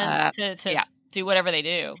 Yeah, to yeah. do whatever they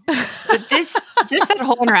do. But just that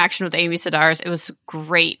whole interaction with Amy Sedaris, it was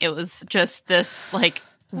great. It was just this like,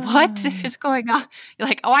 what is going on? You're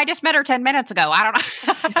like, oh, I just met her 10 minutes ago. I don't know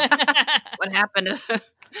what happened.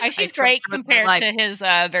 She's I great trust her with compared my to his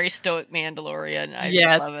very stoic Mandalorian. I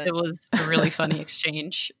Yes, love it. it was a really funny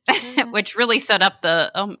exchange, which really set up the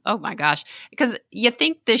oh my gosh, because you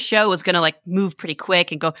think this show is going to like move pretty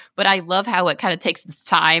quick and go, but I love how it kind of takes its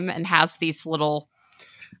time and has these little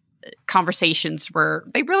conversations where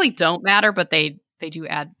they really don't matter, but they do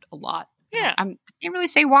add a lot. Yeah. I can't really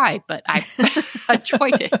say why, but I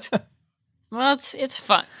enjoyed it. Well, it's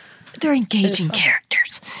fun. They're engaging fun.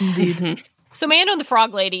 characters. Indeed. Mhm. So Mando and the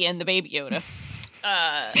Frog Lady and the Baby Yoda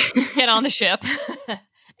get on the ship,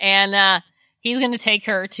 and he's going to take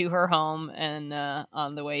her to her home and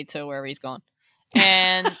on the way to wherever he's going.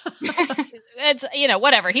 And it's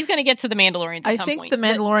whatever. He's going to get to the Mandalorians. At I some think point. the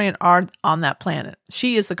Mandalorian are on that planet.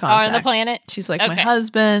 She is the Are contact. on the planet. She's like, my Okay.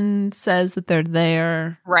 husband says that they're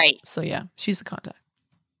there. Right. So yeah, she's the contact.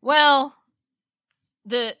 Well,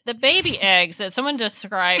 the baby eggs that someone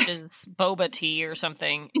described as boba tea or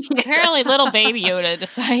something. Apparently, little Baby Yoda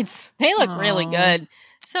decides they look really Aw. good,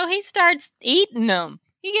 so he starts eating them.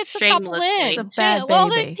 He gets a couple Shamelessly. in. He's a bad Well,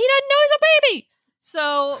 baby. he doesn't know he's a baby.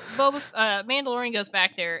 So Mandalorian goes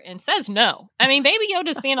back there and says no. I mean, Baby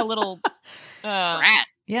Yoda's being a little Brat.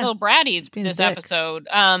 Yeah. little bratty being a this dick. episode.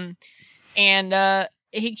 And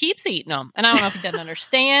he keeps eating them. And I don't know if he doesn't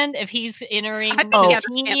understand, if he's entering I think he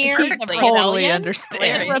teen understands years of perfectly. Totally rebellion,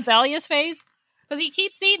 understands. the rebellious phase. Because he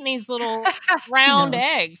keeps eating these little round knows.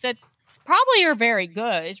 eggs that probably are very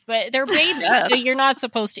good, but they're babies, Yeah. so you're not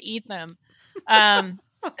supposed to eat them.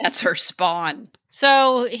 That's her spawn.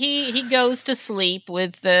 So he goes to sleep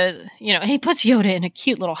with he puts Yoda in a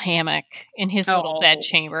cute little hammock in his little Oh. bed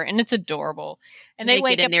chamber, and it's adorable. And they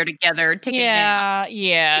wake get in up there together, take a nap.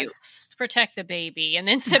 yeah, Cute. protect the baby, and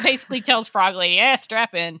then so basically tells Frog Lady, "Yeah,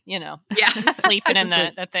 strap in," Yeah. he's sleeping in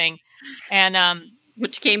That's the thing, and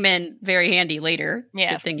Which came in very handy later.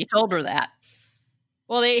 Yeah. Good thing you told her that.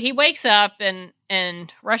 Well, he wakes up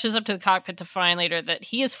and rushes up to the cockpit to find later that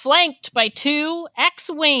he is flanked by 2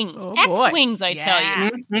 X-Wings. Oh, boy. X-Wings, I tell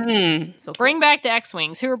you. Mhm. So cool. Bring back the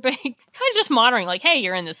X-Wings, who are kind of just monitoring, like, hey,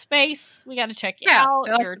 you're in this space. We got to check you Yeah, out.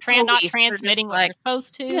 they're like You're the not police. They're transmitting just what like- you're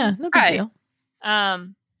supposed to. Yeah, no big Right. deal.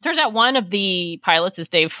 Turns out one of the pilots is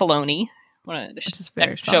Dave Filoni, one of the Which is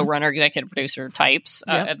very fun. showrunner, executive producer types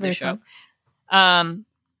Yep, of the very show. fun.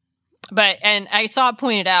 And I saw it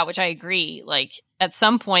pointed out, which I agree, like at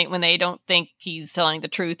some point when they don't think he's telling the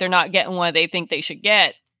truth, they're not getting what they think they should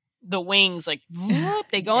get. The wings, like, whoop,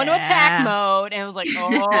 they go into attack Yeah. mode. And it was like,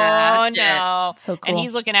 oh, Shit. no. So cool. And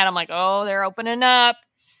he's looking at him like, oh, they're opening up.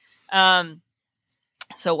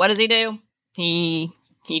 So what does he do? He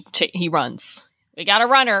runs. We got a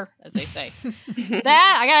runner, as they say.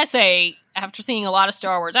 That, I gotta say, after seeing a lot of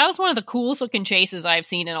Star Wars, that was one of the coolest looking chases I've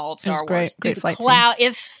seen in all of Star was Wars. great. Through Great the fight scene. cloud,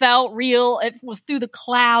 it felt real. It was through the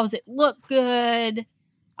clouds. It looked good.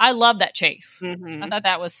 I love that chase. Mhm. I thought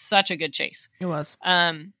that was such a good chase. It was.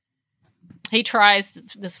 He tries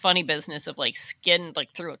this funny business of like skidding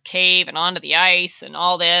like through a cave and onto the ice and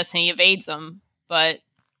all this, and he evades them. But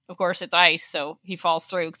of course, it's ice, so he falls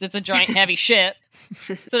through because it's a giant, heavy ship.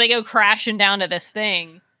 So they go crashing down to this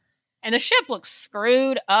thing, and the ship looks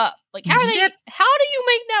screwed up. Like, how do you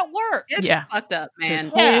make that work? It's Yeah. fucked up, There's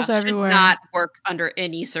man. Yeah. holes Should everywhere. not work under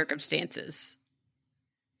any circumstances.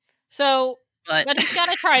 So, But but he's got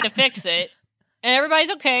to try to fix it. And everybody's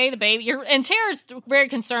okay. The baby, and Tara's very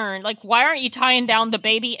concerned. Like, why aren't you tying down the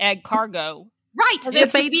baby egg cargo? right, Well, the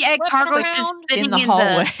it's baby just egg flips cargo is around just sitting in the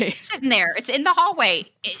hallway. sitting there. It's in the hallway.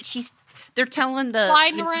 They're telling the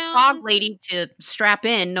Sliding around. frog lady to strap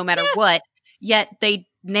in no matter what. Yet then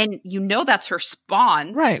that's her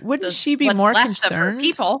spawn. Right. Wouldn't The- she be what's more left of her concerned?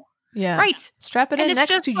 people, Yeah. right? Strap it And in it's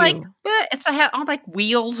next just to like you. it's on like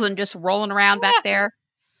wheels and just rolling around back there.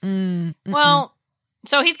 Well,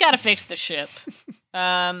 so he's got to fix the ship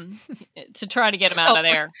to try to get him out of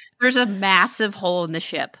there. There's a massive hole in the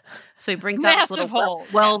ship. So he brings out this Massive little hole.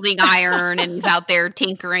 welding iron and he's out there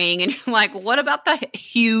tinkering. And you're like, what about the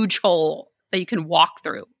huge hole that you can walk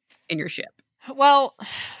through in your ship? Well,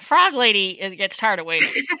 Frog Lady gets tired of waiting.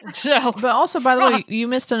 So, But also, by the way, you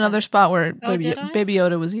missed another spot where Oh, did I? Baby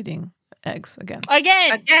Yoda was eating eggs again.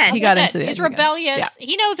 again, Again. He got like I into the He's eggs again. rebellious. Yeah.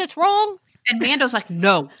 He knows it's wrong. And Mando's like,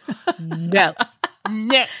 no. No.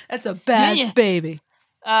 That's a bad Yeah. baby.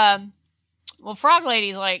 Well, Frog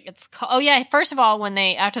Lady's like, oh yeah. First of all,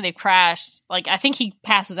 after they've crashed, like I think he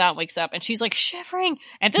passes out, and wakes up, and she's like shivering.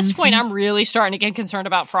 At this point, I'm really starting to get concerned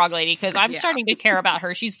about Frog Lady because I'm Yeah. starting to care about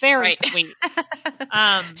her. She's very Right. sweet.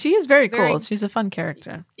 She is very Very- cool. She's a fun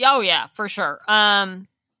character. Oh yeah, for sure. And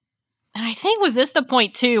I think was this the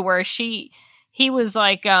point too where he was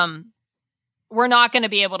like, we're not going to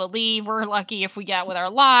be able to leave. We're lucky if we get with our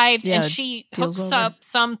lives. Yeah, And she deal's hooks over. up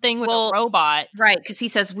something with Well, a robot. Right. Because he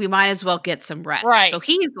says we might as well get some rest. Right. So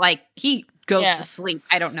he's like, he goes Yeah. to sleep.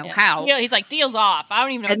 I don't know Yeah. how. Yeah, he's like, deal's off. I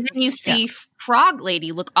don't even know. And then you see Frog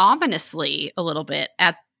Lady look ominously a little bit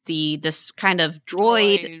at this kind of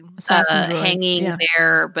droid Assassin droid. hanging Yeah.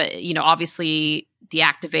 there, but obviously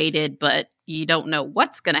deactivated, but you don't know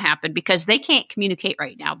what's going to happen because they can't communicate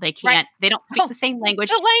right now. They can't. Right. They don't speak the same language.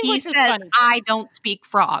 The language He is says, funny. "I don't speak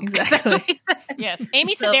frog." Exactly. That's what he says. Yes.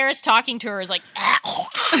 Amy So- Sedaris talking to her is like,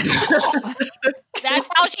 that's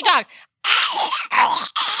how she talks.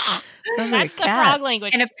 Sounds like That's a the cat. frog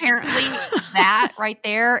language. And apparently, that right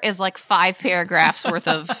there is like 5 paragraphs worth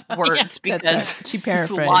of words That's because That's right. She a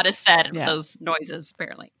paraphrased. lot is said of Yeah. those noises.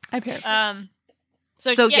 Apparently. I paraphrased.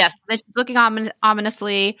 So yeah. yes, then she's looking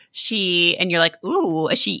ominously. And you're like, ooh,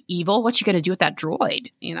 is she evil? What's she going to do with that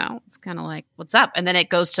droid? It's kind of like, what's up? And then it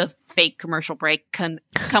goes to fake commercial break, comes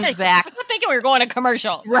back. I'm thinking we were going to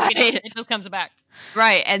commercial. Right. It just comes back.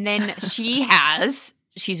 Right. And then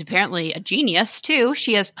she's apparently a genius too.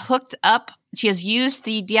 She has used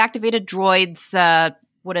the deactivated droid's,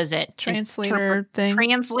 what is it? Translator thing.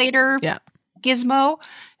 Translator Yeah. gizmo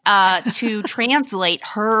to translate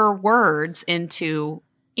her words into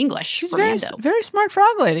English. She's for very, Mando. very smart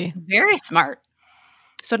frog lady. Very smart.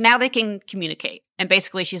 So now they can communicate. And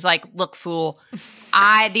basically she's like, look, fool,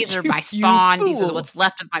 these are my You spawn. These are fool. what's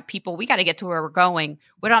left of my people. We got to get to where we're going.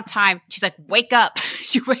 We don't have time. She's like, wake up.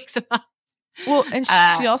 She wakes him up. Well, and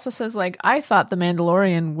she also says like, I thought the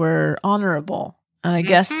Mandalorian were honorable, and I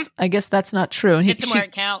guess that's not true. And It's where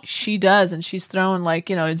it counts. she does, and she's throwing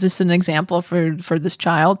like, is this an example for this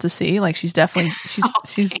child to see? Like, she's definitely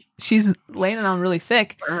she's laying it on really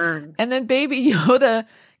thick. Burn. And then Baby Yoda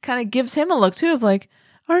kind of gives him a look too of like,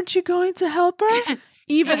 aren't you going to help her?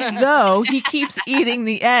 Even though he keeps eating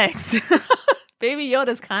the eggs. Baby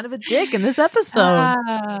Yoda's kind of a dick in this episode.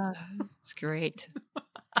 It's Great.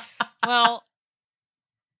 Well,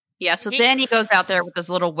 Yeah, so then he goes out there with this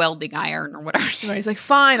little welding iron or whatever. Right, he's like,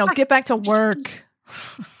 fine, I'll get back to work.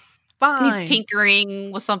 And Fine. he's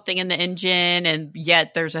tinkering with something in the engine, and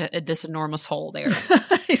yet there's this enormous hole there.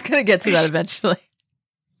 He's going to get to that eventually.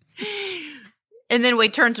 And then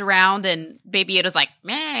Wade turns around, and Baby Yoda's like,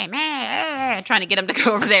 meh, meh, trying to get him to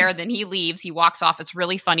go over there. And then he leaves. He walks off. It's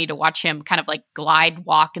really funny to watch him kind of like glide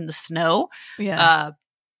walk in the snow. Yeah.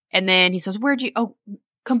 And then he says,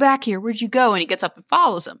 come back here. Where'd you go? And he gets up and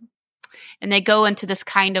follows him. And they go into this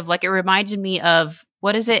kind of like, it reminded me of,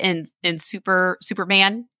 what is it in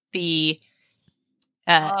Superman? The,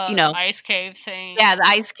 ice cave thing. Yeah, the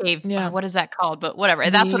ice cave. Yeah. What is that called? But whatever.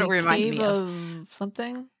 That's what it reminded me of.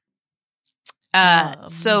 Something?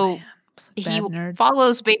 So man. he Bad nerds.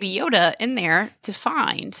 follows Baby Yoda in there to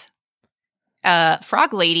find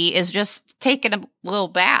Frog Lady is just taking a little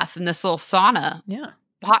bath in this little sauna Yeah.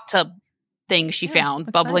 hot tub thing she found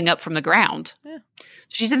that's bubbling nice. up from the ground. Yeah.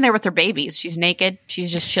 She's in there with her babies. She's naked.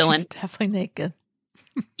 She's just chilling. She's definitely naked.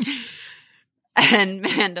 And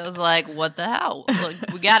Mando's like, what the hell?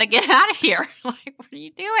 Like, we got to get out of here. Like, what are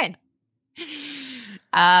you doing?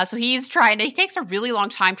 So he takes a really long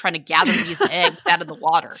time trying to gather these eggs out of the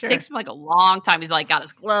water. Sure. It takes him like a long time. He's like got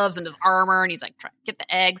his gloves and his armor, and he's like trying to get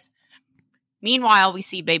the eggs. Meanwhile, we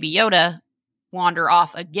see Baby Yoda wander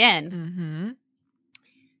off again. Mm-hmm.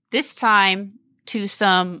 This time to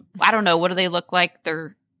some, I don't know, what do they look like? They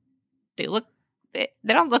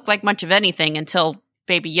don't look like much of anything until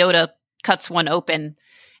Baby Yoda cuts one open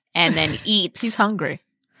and then eats He's hungry.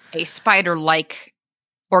 a spider-like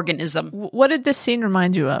organism. What did this scene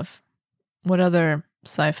remind you of? What other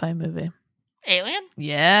sci-fi movie? Alien?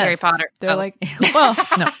 Yes. Harry Potter. They're Oh. like, well,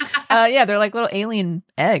 no. Yeah, they're like little alien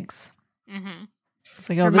eggs. Mm-hmm. It's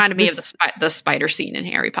like, It reminded me of the spider scene in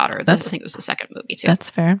Harry Potter. I think it was the second movie too. That's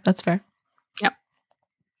fair. That's fair.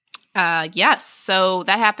 Yes. So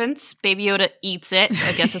that happens. Baby Yoda eats it.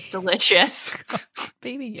 I guess it's delicious.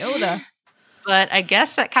 Baby Yoda. But I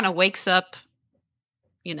guess that kind of wakes up,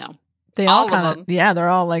 They All all of kind them. of, yeah, they're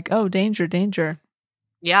all like, oh, danger, danger.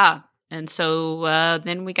 yeah. And so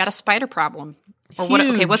then we got a spider problem. Or what?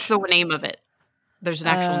 Okay, Huge. what's the name of it? There's an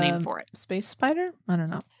actual name for it. Space spider? I don't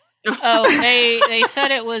know. Oh, they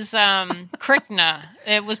said it was Krykna.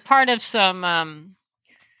 It was part of some,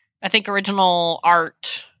 I think, original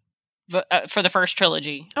art for the first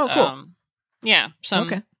trilogy. Oh, cool. Yeah, some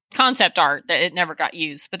Okay. concept art that it never got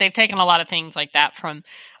used, but they've taken a lot of things like that from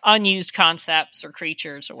unused concepts or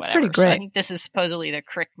creatures or whatever. pretty So I great. think this is supposedly the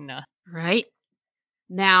Krykna. Right.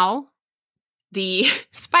 Now, the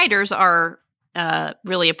spiders are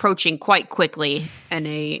really approaching quite quickly at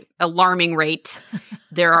an alarming rate.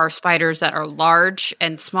 There are spiders that are large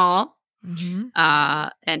and small, Mm-hmm.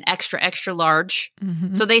 and extra, extra large.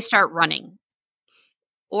 Mm-hmm. So they start running.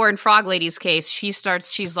 Or in Frog Lady's case, she's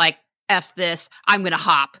like, F this, I'm going to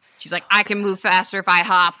hop. She's like, I can move faster if I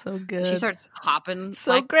hop. So So good. she starts hopping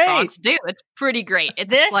So like great. dogs do. It's pretty great. It's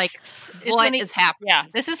This like, is what when is happening? Yeah,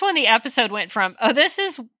 this is when the episode went from, oh, this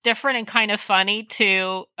is different and kind of funny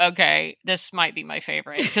to, okay, this might be my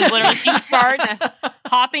favorite. Because literally she starts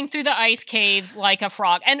hopping through the ice caves like a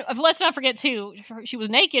frog. And let's not forget, too, she was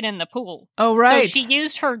naked in the pool. Oh, right. So she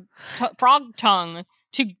used her frog tongue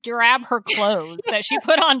to grab her clothes that she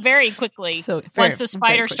put on very quickly. So Once the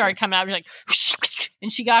spider started coming out, she was like,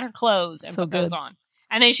 and she got her clothes and So put those good. on.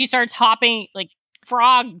 And then she starts hopping, like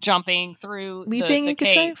frog jumping through leaping, the you could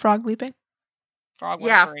say? caves. Frog leaping? Frog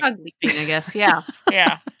Yeah, whatever. frog leaping, I guess. Yeah.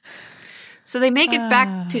 Yeah. So they make it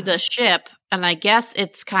back to the ship, and I guess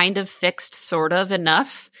it's kind of fixed sort of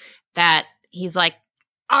enough that he's like,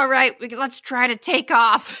 all right, let's try to take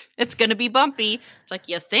off. It's going to be bumpy. It's like,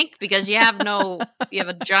 you think? Because you have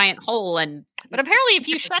a giant hole. But apparently if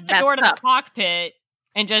you shut the That's door to the up. cockpit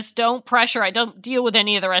and just don't pressurize, don't deal with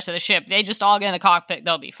any of the rest of the ship, they just all get in the cockpit,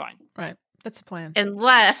 they'll be fine. Right. That's a plan.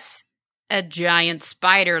 Unless a giant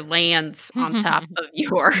spider lands on top of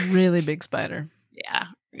your... Really big spider.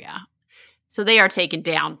 Yeah. So they are taken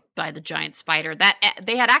down by the giant spider that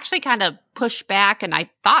they had actually kind of pushed back and I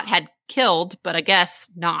thought had killed, but I guess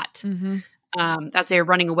not. Mm-hmm. As they were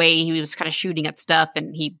running away, he was kind of shooting at stuff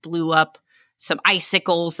and he blew up some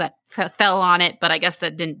icicles that fell on it, but I guess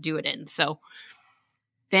that didn't do it in. So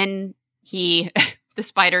then the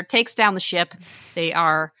spider takes down the ship. They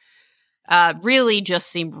are really just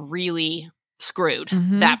seem really screwed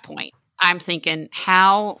Mhm. at that point. I'm thinking,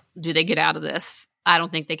 how do they get out of this? I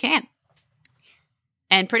don't think they can.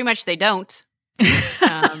 And pretty much they don't.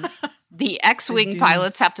 The X-Wing do.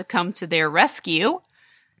 pilots have to come to their rescue.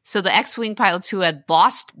 So the X-Wing pilots who had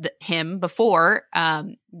lost him before,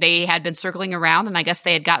 they had been circling around, and I guess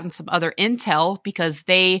they had gotten some other intel because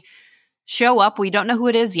they show up. We don't know who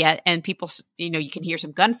it is yet, and people, you can hear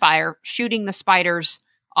some gunfire shooting the spiders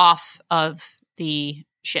off of the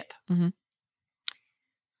ship. Mm-hmm.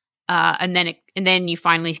 And then you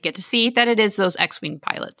finally get to see that it is those X-Wing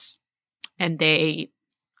pilots, and they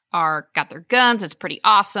got their guns. It's pretty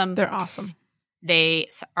awesome. They're awesome. They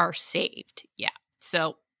are saved. Yeah.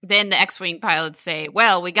 So then the X-Wing pilots say,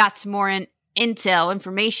 well, we got some more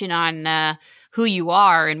information on who you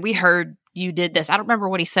are, and we heard you did this. I don't remember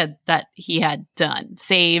what he said that he had done.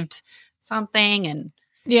 Saved something, and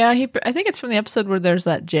yeah, I think it's from the episode where there's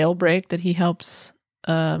that jailbreak that he helps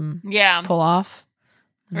pull off.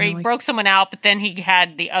 Where he broke someone out, but then he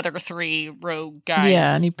had the other 3 rogue guys.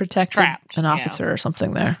 Yeah, and he protected trapped. an officer or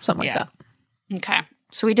something there. Something like that. Okay.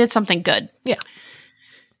 So we did something good. Yeah.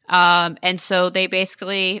 And so they're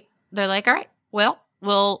like, all right, well,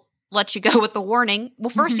 we'll let you go with the warning. Well,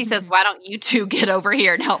 first he says, why don't you 2 get over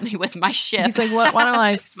here and help me with my ship? He's like, why don't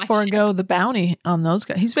I forego the bounty on those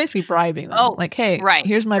guys? He's basically bribing them. Oh, like, hey,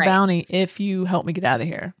 here's my bounty if you help me get out of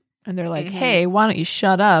here. And they're like, hey, why don't you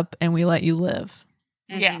shut up and we let you live?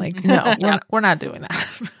 Yeah. Like, no, we're not doing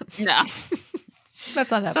that. No.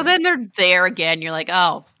 That's not happening. So then they're there again. You're like,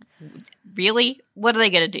 oh, really? What are they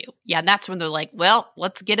going to do? Yeah, and that's when they're like, well,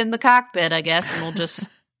 let's get in the cockpit, I guess, and we'll just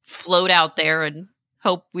float out there and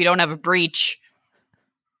hope we don't have a breach.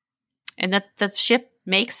 And that the ship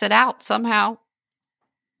makes it out somehow.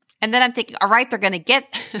 And then I'm thinking, all right, they're going to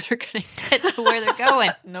get to where they're going.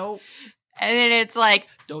 Nope. And then it's like,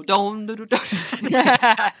 at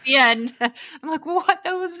the end. I'm like, what?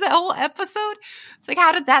 That was the whole episode? It's like,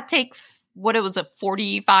 how did that take, it was,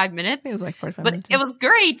 45 minutes? It was like 45 but minutes. It was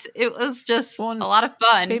great. It was just a lot of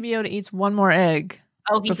fun. Baby Yoda eats one more egg.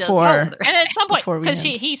 Oh, he does. And at some point, because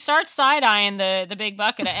he starts side-eyeing the big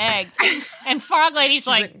bucket of eggs, and Frog Lady's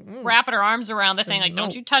like wrapping her arms around the thing, like,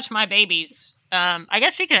 don't you touch my babies. I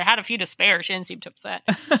guess she could have had a few to spare. She didn't seem too upset.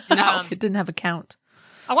 No, it didn't have a count.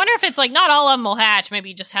 I wonder if it's like not all of them will hatch. Maybe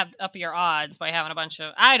you just have up your odds by having a bunch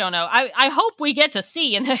of. I don't know. I hope we get to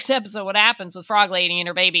see in the next episode what happens with Frog Lady and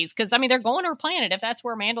her babies, because I mean they're going to her planet if that's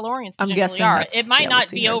where Mandalorians potentially are. It might not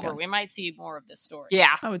be over. Again. We might see more of this story.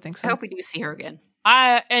 Yeah, I would think so. I hope we do see her again.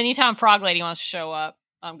 Anytime Frog Lady wants to show up,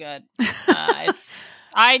 I'm good. Like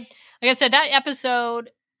I said, that episode.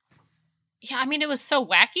 Yeah, I mean, it was so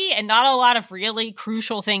wacky and not a lot of really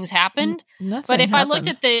crucial things happened. But if I looked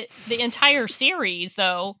at the entire series,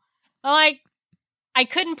 though, I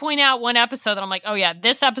couldn't point out one episode that I'm like, oh, yeah,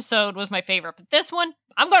 this episode was my favorite. But this one,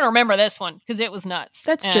 I'm going to remember this one because it was nuts.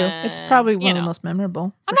 That's true. It's probably one of the most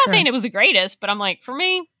memorable. I'm not saying it was the greatest, but I'm like, for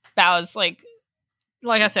me, that was like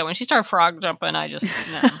I said, when she started frog jumping, I just,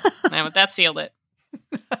 that sealed it.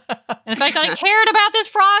 And in fact, I cared about this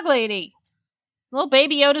Frog Lady. Little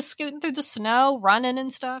Baby Yoda scooting through the snow, running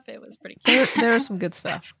and stuff. It was pretty cute. There was some good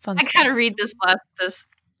stuff. Fun I gotta read this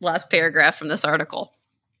last paragraph from this article.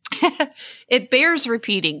 It bears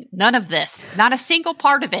repeating. None of this, not a single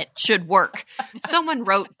part of it, should work. Someone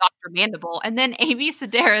wrote Dr. Mandible, and then Amy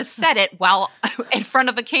Sedaris said it while in front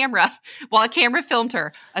of a camera, while a camera filmed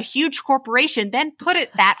her. A huge corporation then put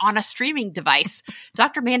that on a streaming device.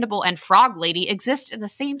 Dr. Mandible and Frog Lady exist in the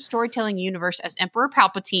same storytelling universe as Emperor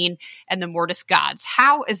Palpatine and the Mortis gods.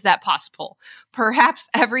 How is that possible? Perhaps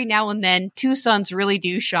every now and then, 2 suns really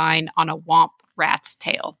do shine on a womp rat's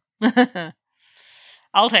tail.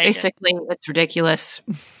 I'll take Basically, it's ridiculous,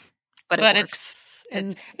 but it works.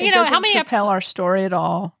 And it doesn't how many propel our story at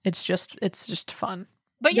all. It's just fun.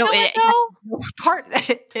 But you know what, though?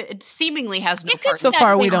 It seemingly has no part. So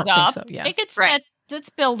far, we don't think so. Yeah, it gets set. It's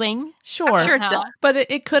building. Sure it does. But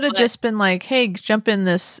it could have just been like, hey, jump in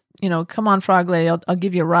this. Come on, Frog Lady. I'll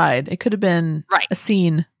give you a ride. It could have been a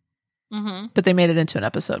scene, but they made it into an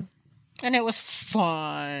episode. And it was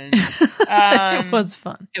fun. It was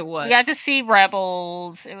fun. It was. We got to see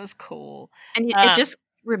Rebels. It was cool. And it just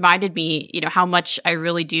reminded me, how much I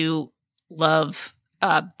really do love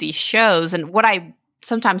these shows. And what I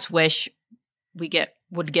sometimes wish would get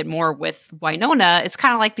more with Winona, it's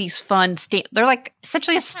kind of like these fun, they're like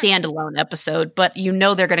essentially a standalone episode, but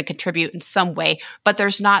they're going to contribute in some way. But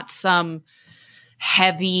there's not some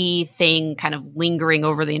heavy thing kind of lingering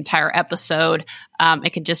over the entire episode.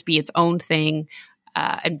 It can just be its own thing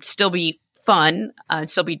and still be fun,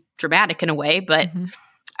 still be dramatic in a way. But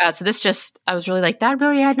so this I was really like, that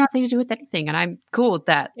really had nothing to do with anything. And I'm cool with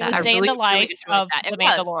that. It was day in the life of the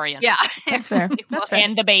Mandalorian. Yeah. That's fair. That's fair.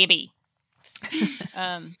 And the baby.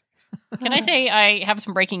 Can I say I have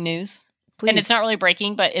some breaking news? Please. And it's not really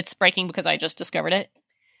breaking, but it's breaking because I just discovered it.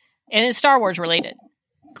 And it's Star Wars related.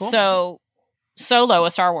 Cool. So, Solo,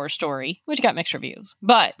 A Star Wars Story, which got mixed reviews.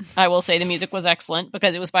 But I will say the music was excellent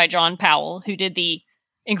because it was by John Powell, who did the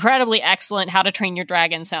incredibly excellent How to Train Your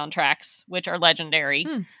Dragon soundtracks, which are legendary.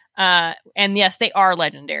 And yes, they are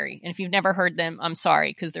legendary. And if you've never heard them, I'm sorry,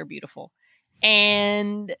 because they're beautiful.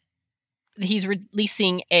 And he's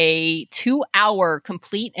releasing a 2-hour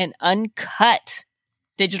complete and uncut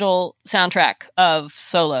digital soundtrack of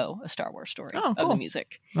Solo, A Star Wars Story, Oh, of cool. the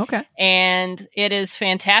music. Okay. And it is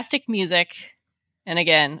fantastic music. And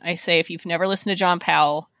again, I say if you've never listened to John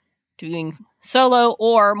Powell doing Solo,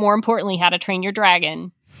 or more importantly, How to Train Your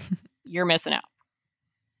Dragon, you're missing out.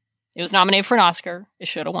 It was nominated for an Oscar. It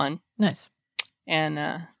should have won. Nice.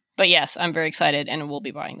 And but yes, I'm very excited, and we'll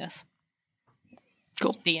be buying this.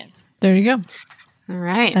 Cool. The end. There you go. All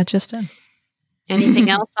right. That just in. Anything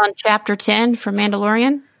else on Chapter 10 for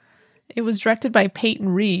Mandalorian? It was directed by Peyton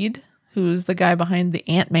Reed, who's the guy behind the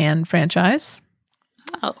Ant-Man franchise.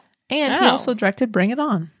 Oh. And he also directed Bring It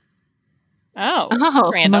On, Oh,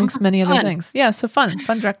 random. amongst many other Fun. things. Yeah, so fun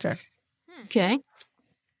director. Okay.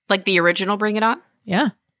 Like the original Bring It On? Yeah.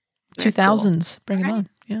 Very 2000s. Bring It Alright. On.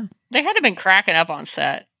 Yeah. They had to have been cracking up on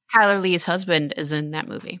set. Tyler Lee's husband is in that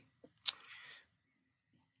movie.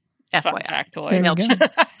 Fun FYI. factoid. There we go.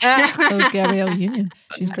 That So is Gabrielle Union.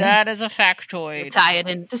 She's great. is a factoid. Tie it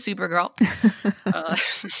into Supergirl.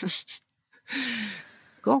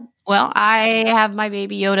 Cool. Well, I have my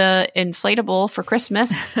Baby Yoda inflatable for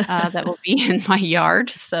Christmas that will be in my yard.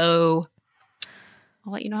 So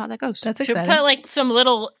I'll let you know how that goes. That's Should exciting. put like some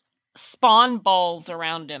little spawn balls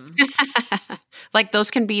around him. Like those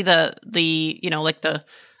can be the like the,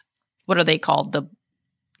 what are they called? The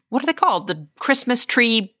Christmas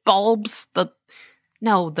tree bulbs? The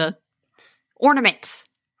ornaments.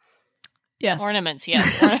 Yes. Ornaments,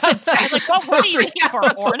 yes. I was like, what are you looking for?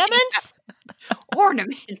 Ornaments?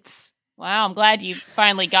 Ornaments. Wow, I'm glad you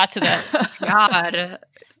finally got to that. God.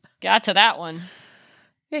 Got to that one.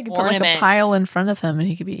 Yeah, you could put like a Ornaments. pile in front of him and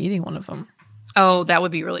he could be eating one of them. Oh, that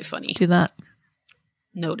would be really funny. Do that.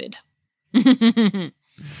 Noted.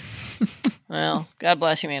 Well, God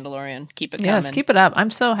bless you, Mandalorian. Keep it coming. Yes, keep it up. I'm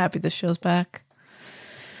so happy this show's back.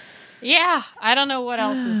 Yeah, I don't know what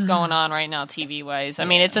else is going on right now, TV-wise. I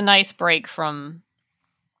mean, it's a nice break from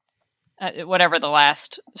whatever the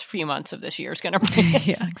last few months of this year is going to bring us.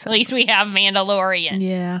 Yeah, At exactly. least we have Mandalorian.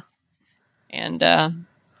 Yeah. And,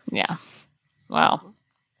 yeah. Wow.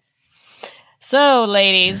 So,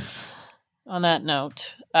 ladies, on that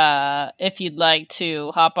note, if you'd like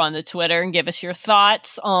to hop on the Twitter and give us your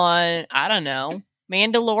thoughts on, I don't know,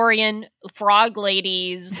 Mandalorian, frog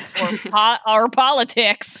ladies, or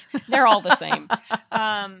politics. They're all the same.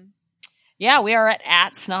 Yeah, we are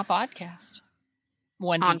at Snot Podcast.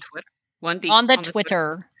 On Twitter. On the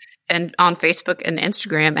Twitter. And on Facebook and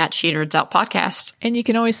Instagram at She Nerds Out Podcast. And you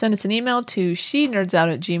can always send us an email to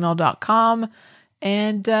shenerds@gmail.com.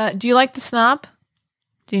 And do you like the snop?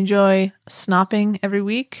 Do you enjoy snopping every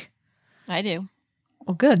week? I do.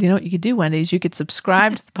 Well, good. You know what you could do, Wendy, is you could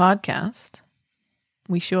subscribe to the podcast.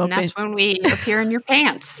 We show And up that's when we appear in your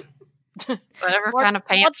pants. Whatever kind of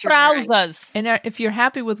pants What's you're wearing. trousers? and if you're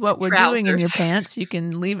happy with what we're doing in your Trousers. pants, you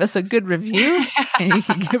can leave us a good review and you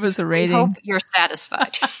can give us a We rating. hope you're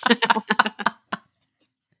satisfied.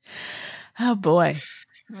 Oh, boy.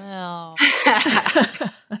 Well,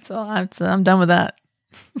 That's all. I'm done with that.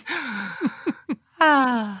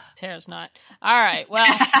 Tara's not. All right. Well,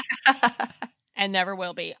 and never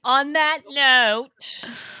will be. On that note,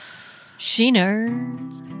 She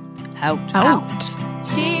Nerds out.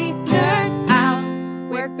 She nerds out.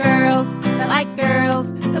 We're girls that like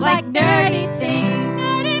nerdy things.